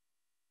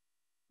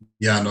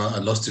 Yeah, no, I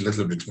lost you a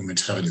little bit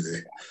momentarily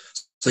there.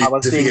 So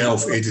the figure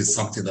of 8 is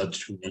something that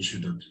one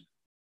shouldn't...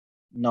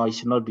 No, it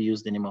should not be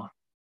used anymore.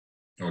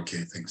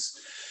 Okay, thanks.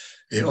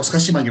 Oscar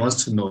Shimani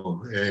wants to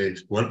know,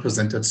 well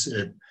presented,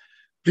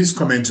 please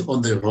comment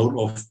on the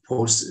role of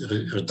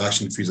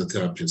post-reduction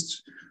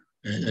physiotherapists.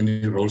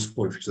 Any roles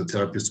for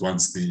physiotherapists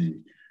once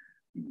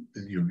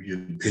your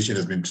patient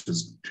has been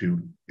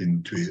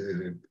to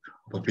a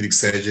orthopedic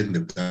surgeon,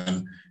 they've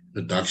done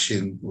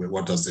reduction.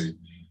 What does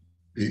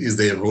is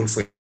there a role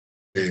for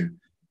a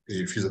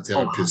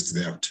physiotherapist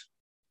there?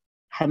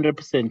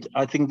 100%.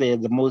 I think they're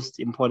the most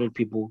important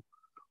people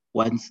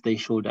once the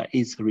shoulder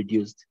is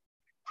reduced.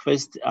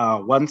 First,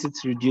 once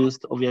it's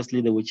reduced,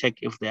 obviously they will check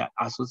if there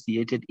are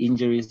associated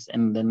injuries,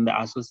 and then the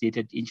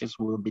associated injuries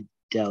will be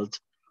dealt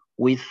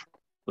with,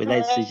 whether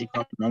it's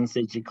surgical,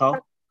 non-surgical.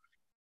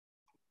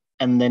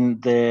 And then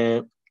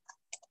the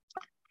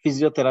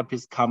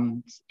physiotherapist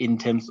comes in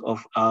terms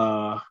of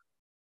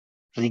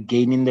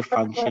regaining the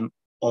function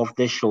of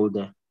the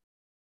shoulder.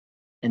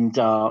 And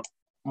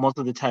most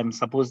of the time,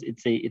 suppose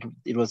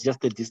it was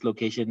just a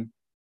dislocation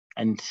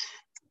and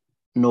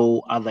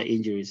no other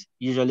injuries.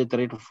 Usually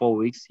 3 to 4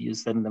 weeks, you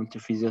send them to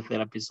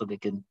physiotherapy so they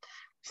can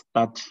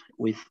start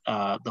with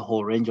the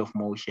whole range of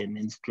motion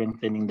and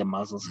strengthening the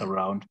muscles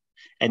around.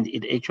 And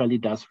it actually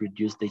does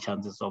reduce the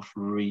chances of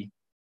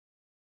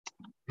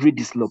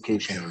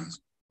redislocation. Okay.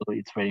 So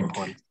it's very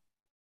important.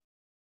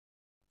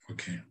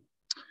 Okay.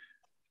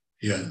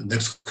 Yeah,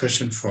 next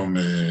question from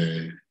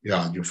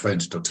your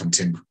friend, Dr.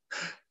 Mtimbu.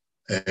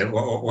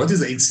 What is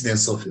the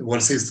incidence of, well,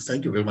 it says,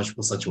 thank you very much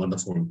for such a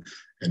wonderful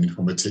and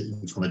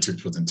informative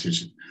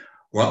presentation.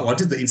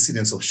 What is the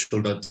incidence of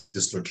shoulder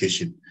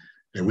dislocation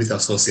with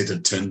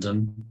associated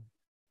tendon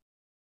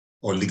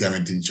or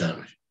ligament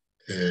injury?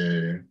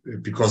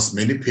 Because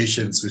many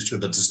patients with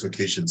shoulder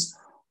dislocations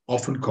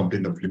often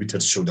complain of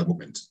limited shoulder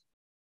movements.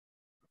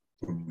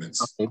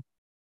 Okay.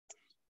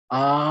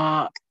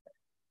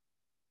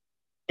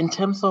 In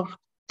terms of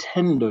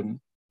tendon,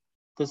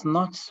 there's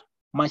not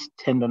much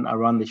tendon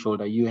around the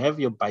shoulder. You have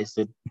your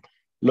bicep,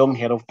 long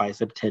hair of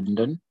bicep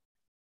tendon,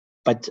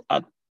 but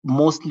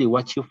mostly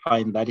what you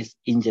find that is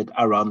injured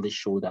around the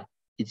shoulder,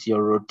 it's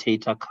your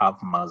rotator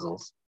cuff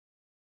muscles,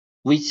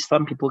 which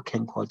some people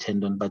can call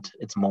tendon, but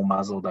it's more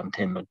muscle than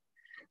tendon.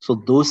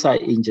 So those are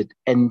injured.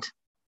 And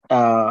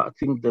I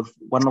think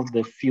one of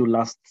the few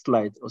last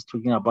slides was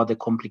talking about the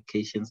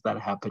complications that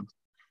happen.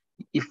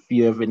 If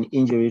you have an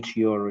injury to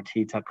your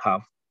rotator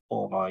cuff,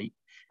 or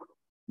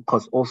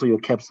because also your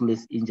capsule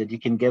is injured, you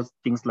can get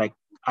things like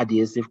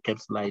adhesive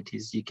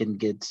capsulitis, you can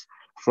get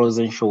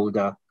frozen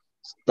shoulder.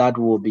 That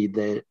will be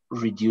the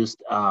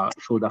reduced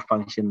shoulder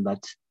function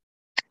that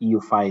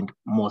you find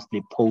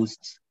mostly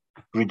post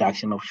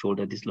reduction of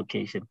shoulder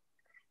dislocation.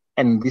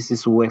 And this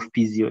is where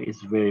physio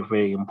is very,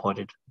 very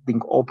important. I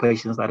think all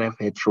patients that have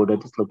had shoulder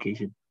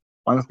dislocation,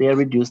 once they are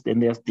reduced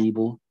and they are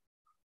stable,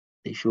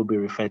 they should be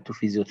referred to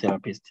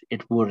physiotherapist.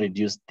 It will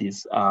reduce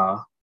this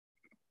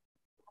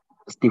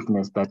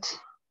stiffness that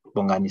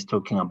Bongani is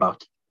talking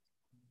about.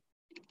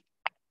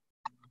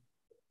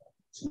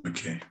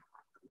 Okay.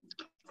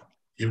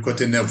 You've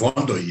got a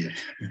Nevondo here.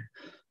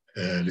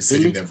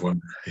 Really?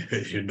 Nevondo.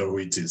 You know who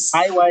it is.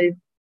 Hi, wife.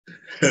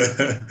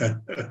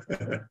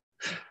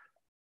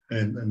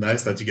 And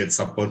nice that you get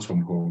support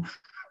from home.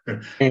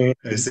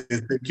 I say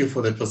thank you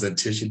for the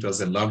presentation. It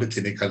was a lovely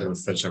clinical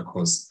refresher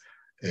course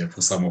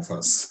for some of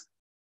us.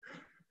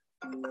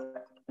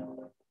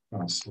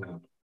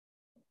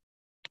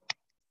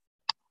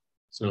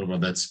 Sorry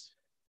about that.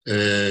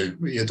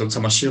 Dr.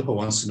 Mashiro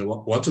wants to know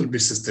what will be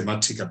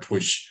systematic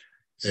approach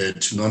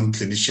to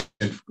non-clinician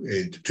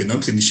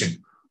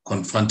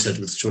confronted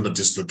with shoulder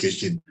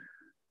dislocation.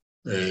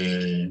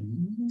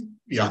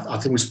 Yeah, I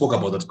think we spoke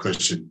about that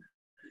question.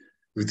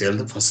 With the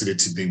elder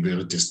facility being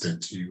very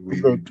distant,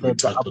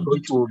 the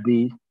approach will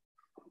be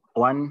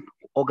one,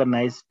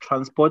 organized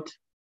transport,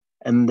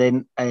 and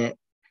then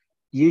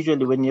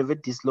usually when you have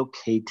it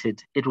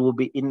dislocated, it will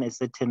be in a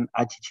certain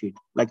attitude.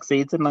 Like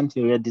say it's an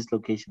anterior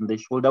dislocation, the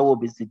shoulder will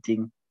be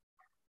sitting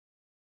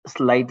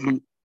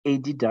slightly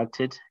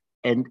adducted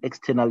and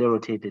externally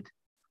rotated.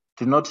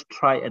 Do not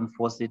try and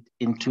force it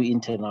into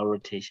internal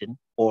rotation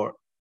or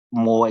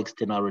more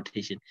external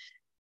rotation.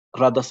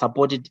 Rather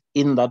support it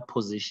in that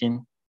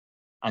position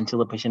until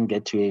the patient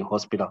gets to a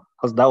hospital,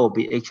 because that will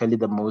be actually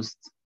the most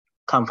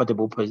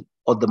comfortable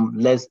or the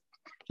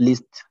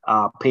least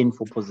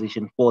painful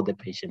position for the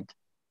patient.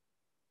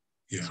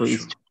 Yeah, so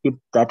it's to keep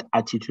that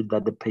attitude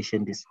that the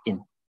patient is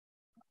in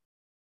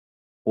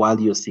while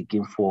you're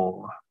seeking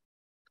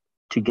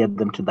to get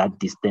them to that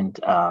distant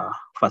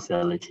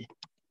facility.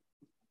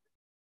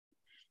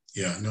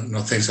 Yeah,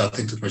 no, thanks. I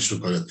think too much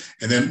about it.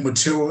 And then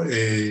Muteo,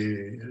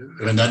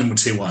 Rendani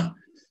Mutewan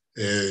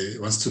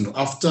wants to know,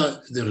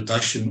 after the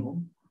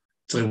reduction,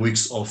 3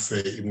 weeks of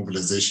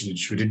immobilization,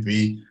 should it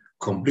be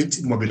complete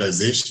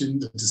immobilization,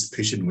 that is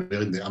patient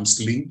wearing the arm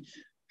sling,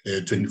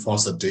 24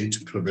 hours a day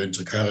to prevent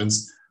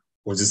recurrence?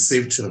 Was it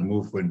safe to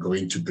remove when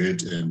going to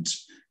bed and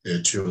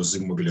to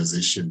resume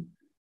mobilization?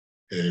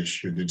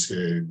 Should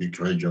it be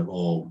gradual,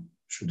 or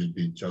should it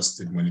be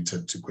just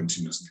monitored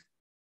continuously?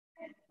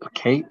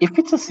 Okay, if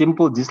it's a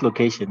simple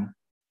dislocation,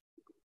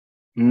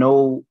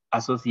 no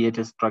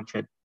associated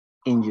structured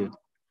injury,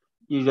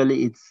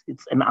 usually it's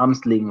an arm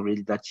sling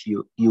really that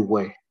you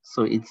wear.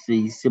 So it's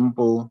a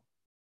simple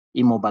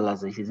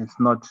immobilization. It's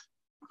not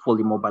full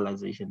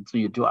immobilization. So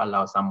you do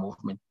allow some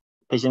movement.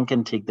 Patient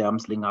can take the arm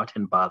sling out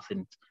and bath,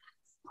 and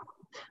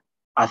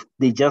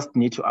they just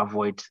need to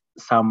avoid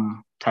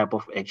some type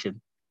of action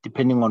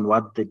depending on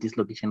what the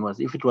dislocation was.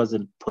 If it was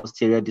a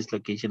posterior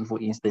dislocation, for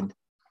instance,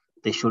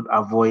 they should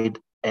avoid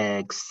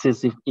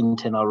excessive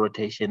internal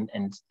rotation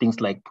and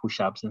things like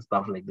push-ups and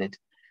stuff like that.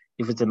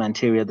 If it's an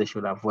anterior, they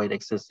should avoid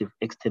excessive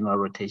external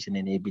rotation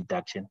and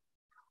abduction,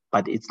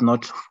 but it's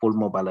not full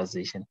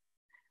mobilization.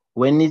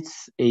 When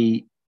it's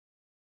a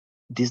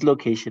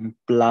dislocation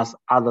plus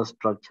other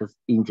structures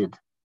injured,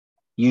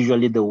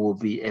 usually there will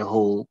be a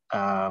whole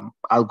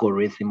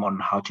algorithm on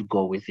how to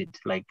go with it,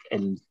 like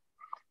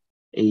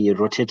a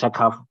rotator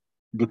cuff,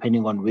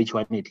 depending on which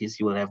one it is,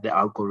 you will have the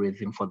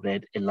algorithm for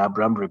that. A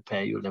labrum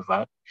repair, you'll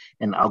have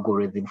an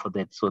algorithm for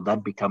that. So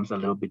that becomes a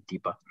little bit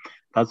deeper.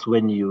 That's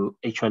when you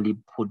actually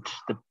put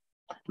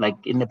like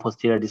in the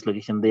posterior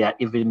dislocation, there are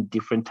even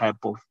different type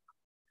of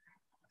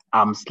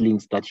arm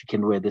slings that you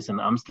can wear. There's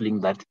an arm sling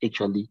that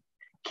actually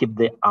keep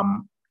the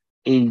arm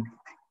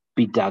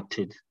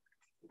abducted.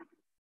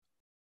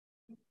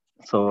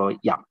 So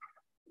yeah,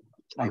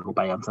 I hope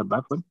I answered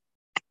that one.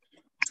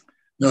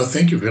 No,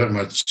 thank you very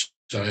much.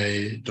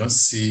 I don't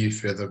see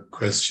further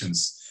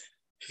questions.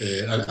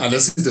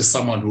 Unless there's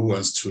someone who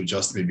wants to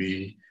just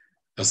maybe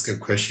ask a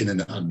question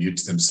and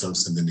unmute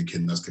themselves, and then they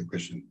can ask a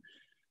question.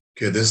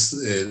 Okay, this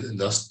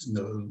last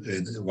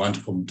one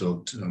from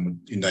Dr.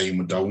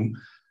 Lindelani.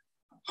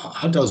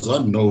 How does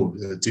one know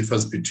the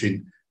difference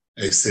between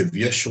a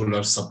severe shoulder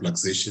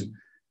subluxation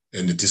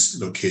and a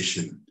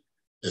dislocation,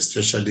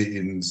 especially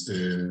in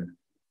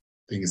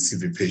I think it's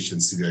CV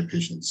patients, CVI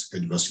patients,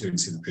 cardiovascular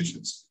CV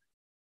patients?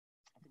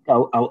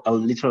 I'll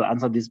literally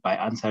answer this by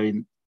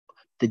answering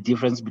the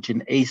difference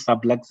between a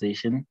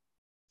subluxation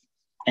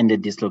and a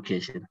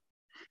dislocation.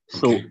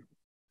 So okay.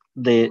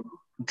 The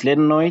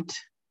glenoid,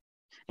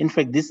 in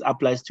fact, this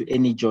applies to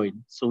any joint.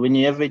 So when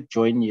you have a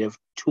joint, you have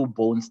two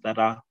bones that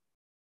are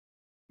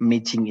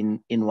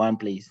meeting in one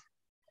place.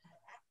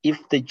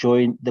 If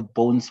the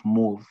bones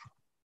move,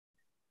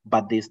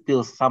 but there's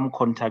still some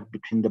contact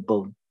between the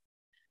bone,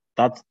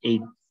 that's a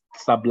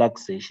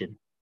subluxation.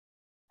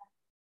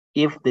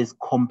 If there's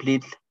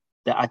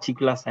the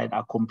articular side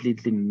are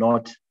completely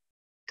not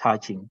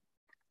touching,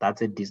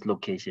 that's a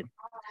dislocation.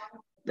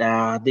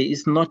 There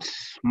is not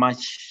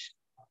much,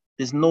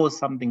 there's no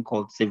something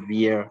called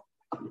severe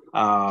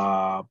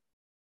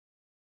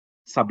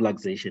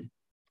subluxation.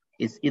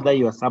 It's either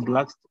you're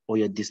subluxed or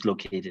you're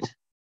dislocated.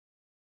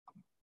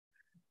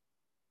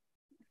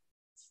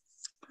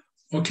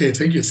 Okay,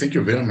 thank you. Thank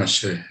you very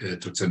much,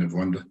 Dr.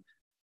 Nevondo.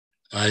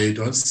 I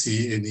don't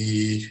see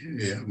any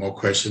more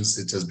questions.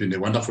 It has been a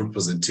wonderful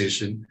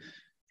presentation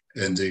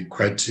and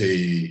quite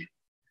a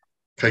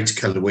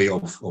practical way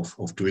of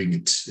doing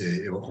it,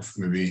 of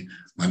maybe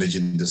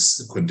managing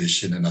this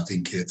condition. And I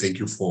think thank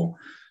you for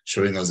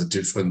showing us the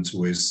different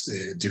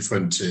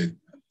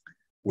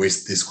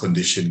ways this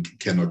condition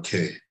can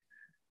occur.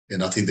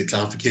 And I think the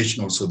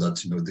clarification also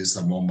that these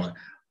are more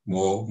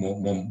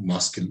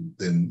muscle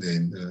than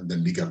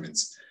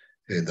ligaments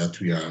that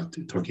we are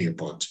talking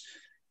about.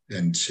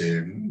 And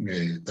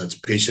that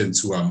patients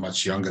who are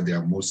much younger, they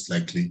are most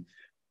likely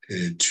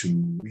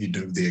to,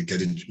 they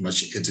get it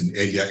much at an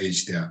earlier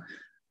age, they are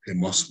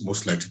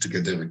most likely to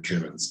get a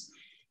recurrence.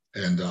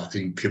 And I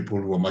think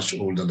people who are much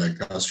older like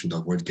us should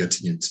avoid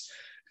getting it.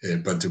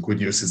 But the good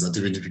news is that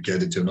even if you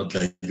get it, you're not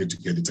likely to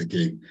get it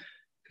again.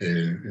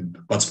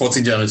 But sports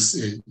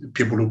injuries,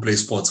 people who play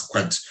sports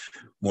quite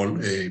more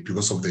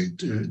because of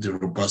the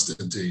robust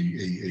and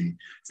a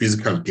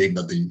physical game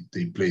that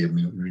they play. I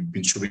mean, we've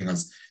been showing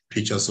us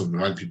pictures of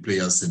rugby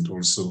players and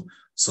also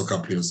soccer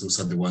players. Those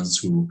are the ones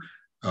who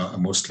are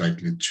most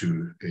likely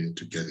to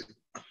get it.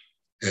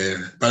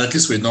 But at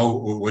least we know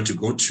where to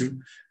go to.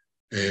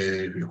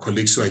 Your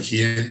colleagues who are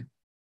here,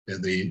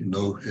 they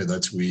know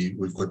that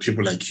we've got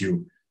people like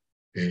you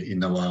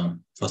in our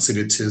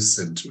facilities,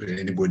 and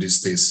anybody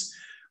stays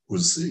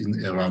who's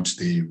around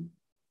the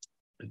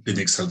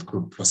Phoenix Health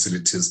Group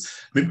facilities.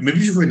 Maybe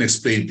you can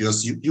explain,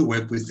 because you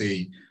work with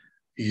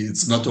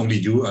it's not only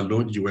you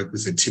alone, you work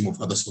with a team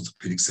of other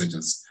orthopedic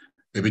surgeons.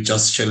 Maybe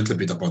just share a little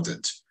bit about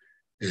that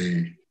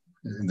in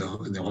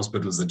the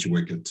hospitals that you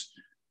work at,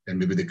 and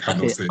maybe the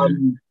kind of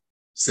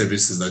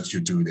services that you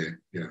do there.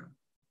 Yeah.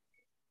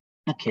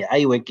 Okay,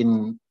 I work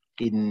in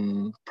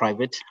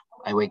private.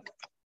 I work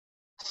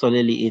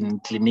solely in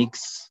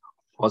clinics,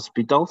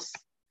 hospitals.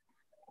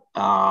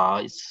 They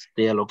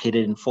are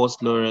located in 4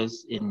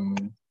 floors.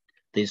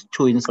 There's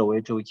 2 in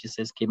Soweto, which is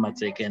SK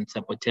Matseke and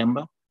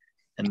September,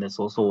 and there's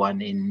also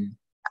one in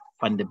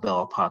Van der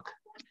Bell Park.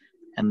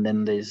 And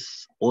then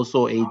there's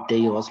also a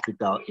day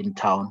hospital in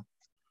town.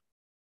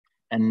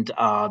 And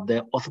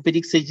the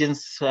orthopedic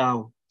surgeons,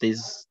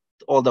 there's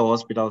all the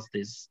hospitals,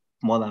 there's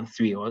more than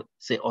 3 or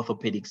say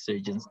orthopedic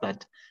surgeons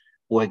that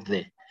work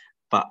there.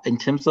 But in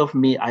terms of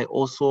me, I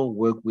also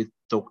work with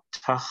Dr.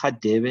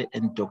 Hadebe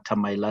and Dr.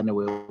 Mailane,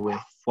 where we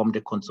formed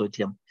a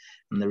consortium.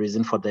 And the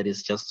reason for that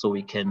is just so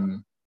we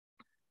can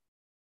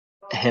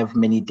have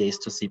many days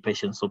to see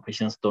patients, so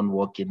patients don't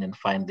walk in and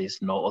find there's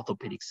no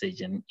orthopedic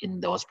surgeon in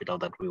the hospital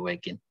that we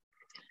work in.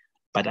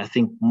 But I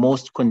think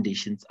most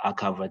conditions are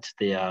covered.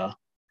 There are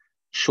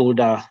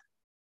shoulder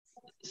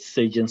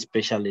surgeon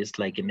specialists,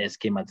 like in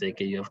SK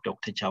Mazeke, you have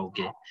Dr.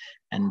 Chauke,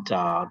 and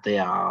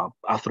there are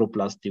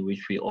arthroplasty,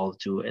 which we all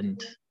do, and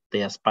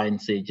there are spine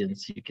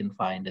surgeons you can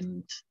find.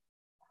 And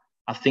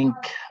I think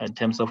in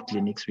terms of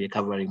clinics, we're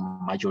covering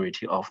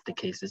majority of the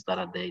cases that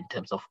are there in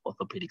terms of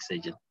orthopedic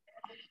surgeon.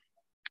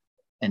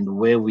 And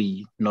where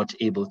we not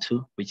able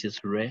to, which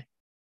is rare,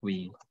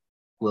 we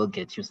will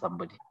get you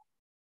somebody.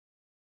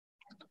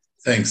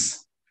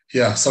 Thanks.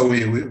 Yeah, so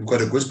we've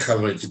got a good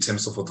coverage in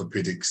terms of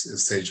orthopedic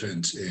surgery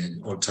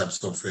and all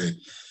types of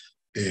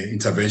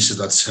interventions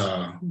that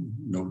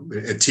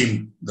a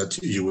team that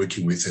you're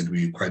working with, and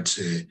we're quite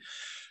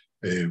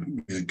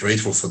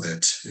grateful for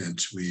that.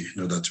 And we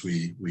know that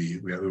we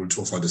are able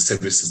to offer the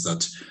services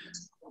that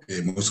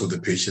most of the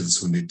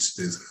patients who need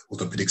the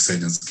orthopedic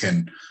surgeons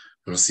can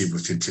receive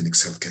within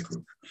Clinics Healthcare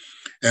Group.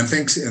 And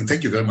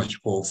thank you very much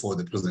for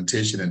the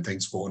presentation, and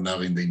thanks for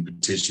honoring the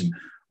invitation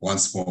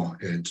once more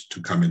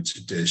to come and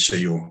share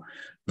your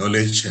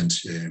knowledge and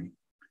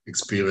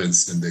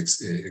experience and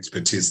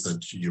expertise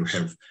that you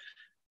have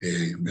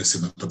as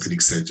an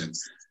orthopedic surgeon.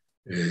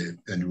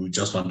 And we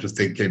just want to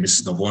thank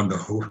Mrs. Nevondo,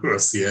 who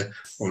was here,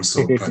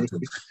 also part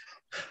of,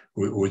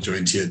 who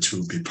joined here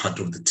to be part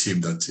of the team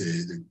that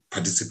the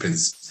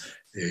participants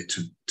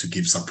to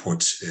give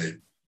support.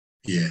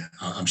 Yeah,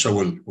 I'm sure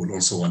we'll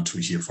also want to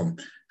hear from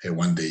her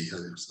one day. I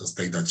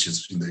suspect that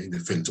she's in the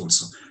field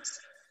also.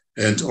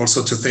 And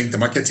also to thank the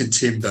marketing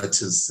team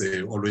that is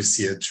always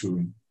here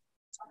to,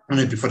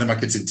 before the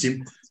marketing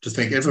team, to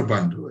thank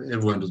everyone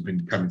who's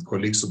been coming,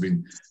 colleagues who've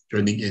been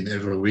joining in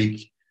every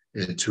week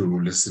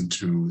to listen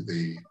to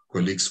the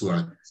colleagues who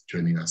are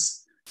joining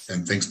us.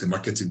 And thanks to the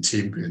marketing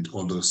team and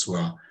all those who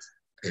are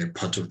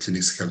part of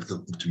Clinics Health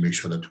Group to make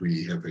sure that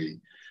we have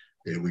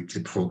a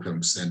weekly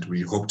programs. And we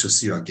hope to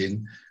see you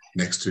again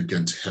next week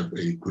and have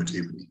a good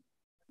evening.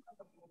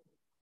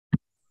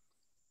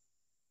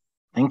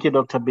 Thank you,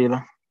 Dr.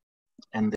 Bila. And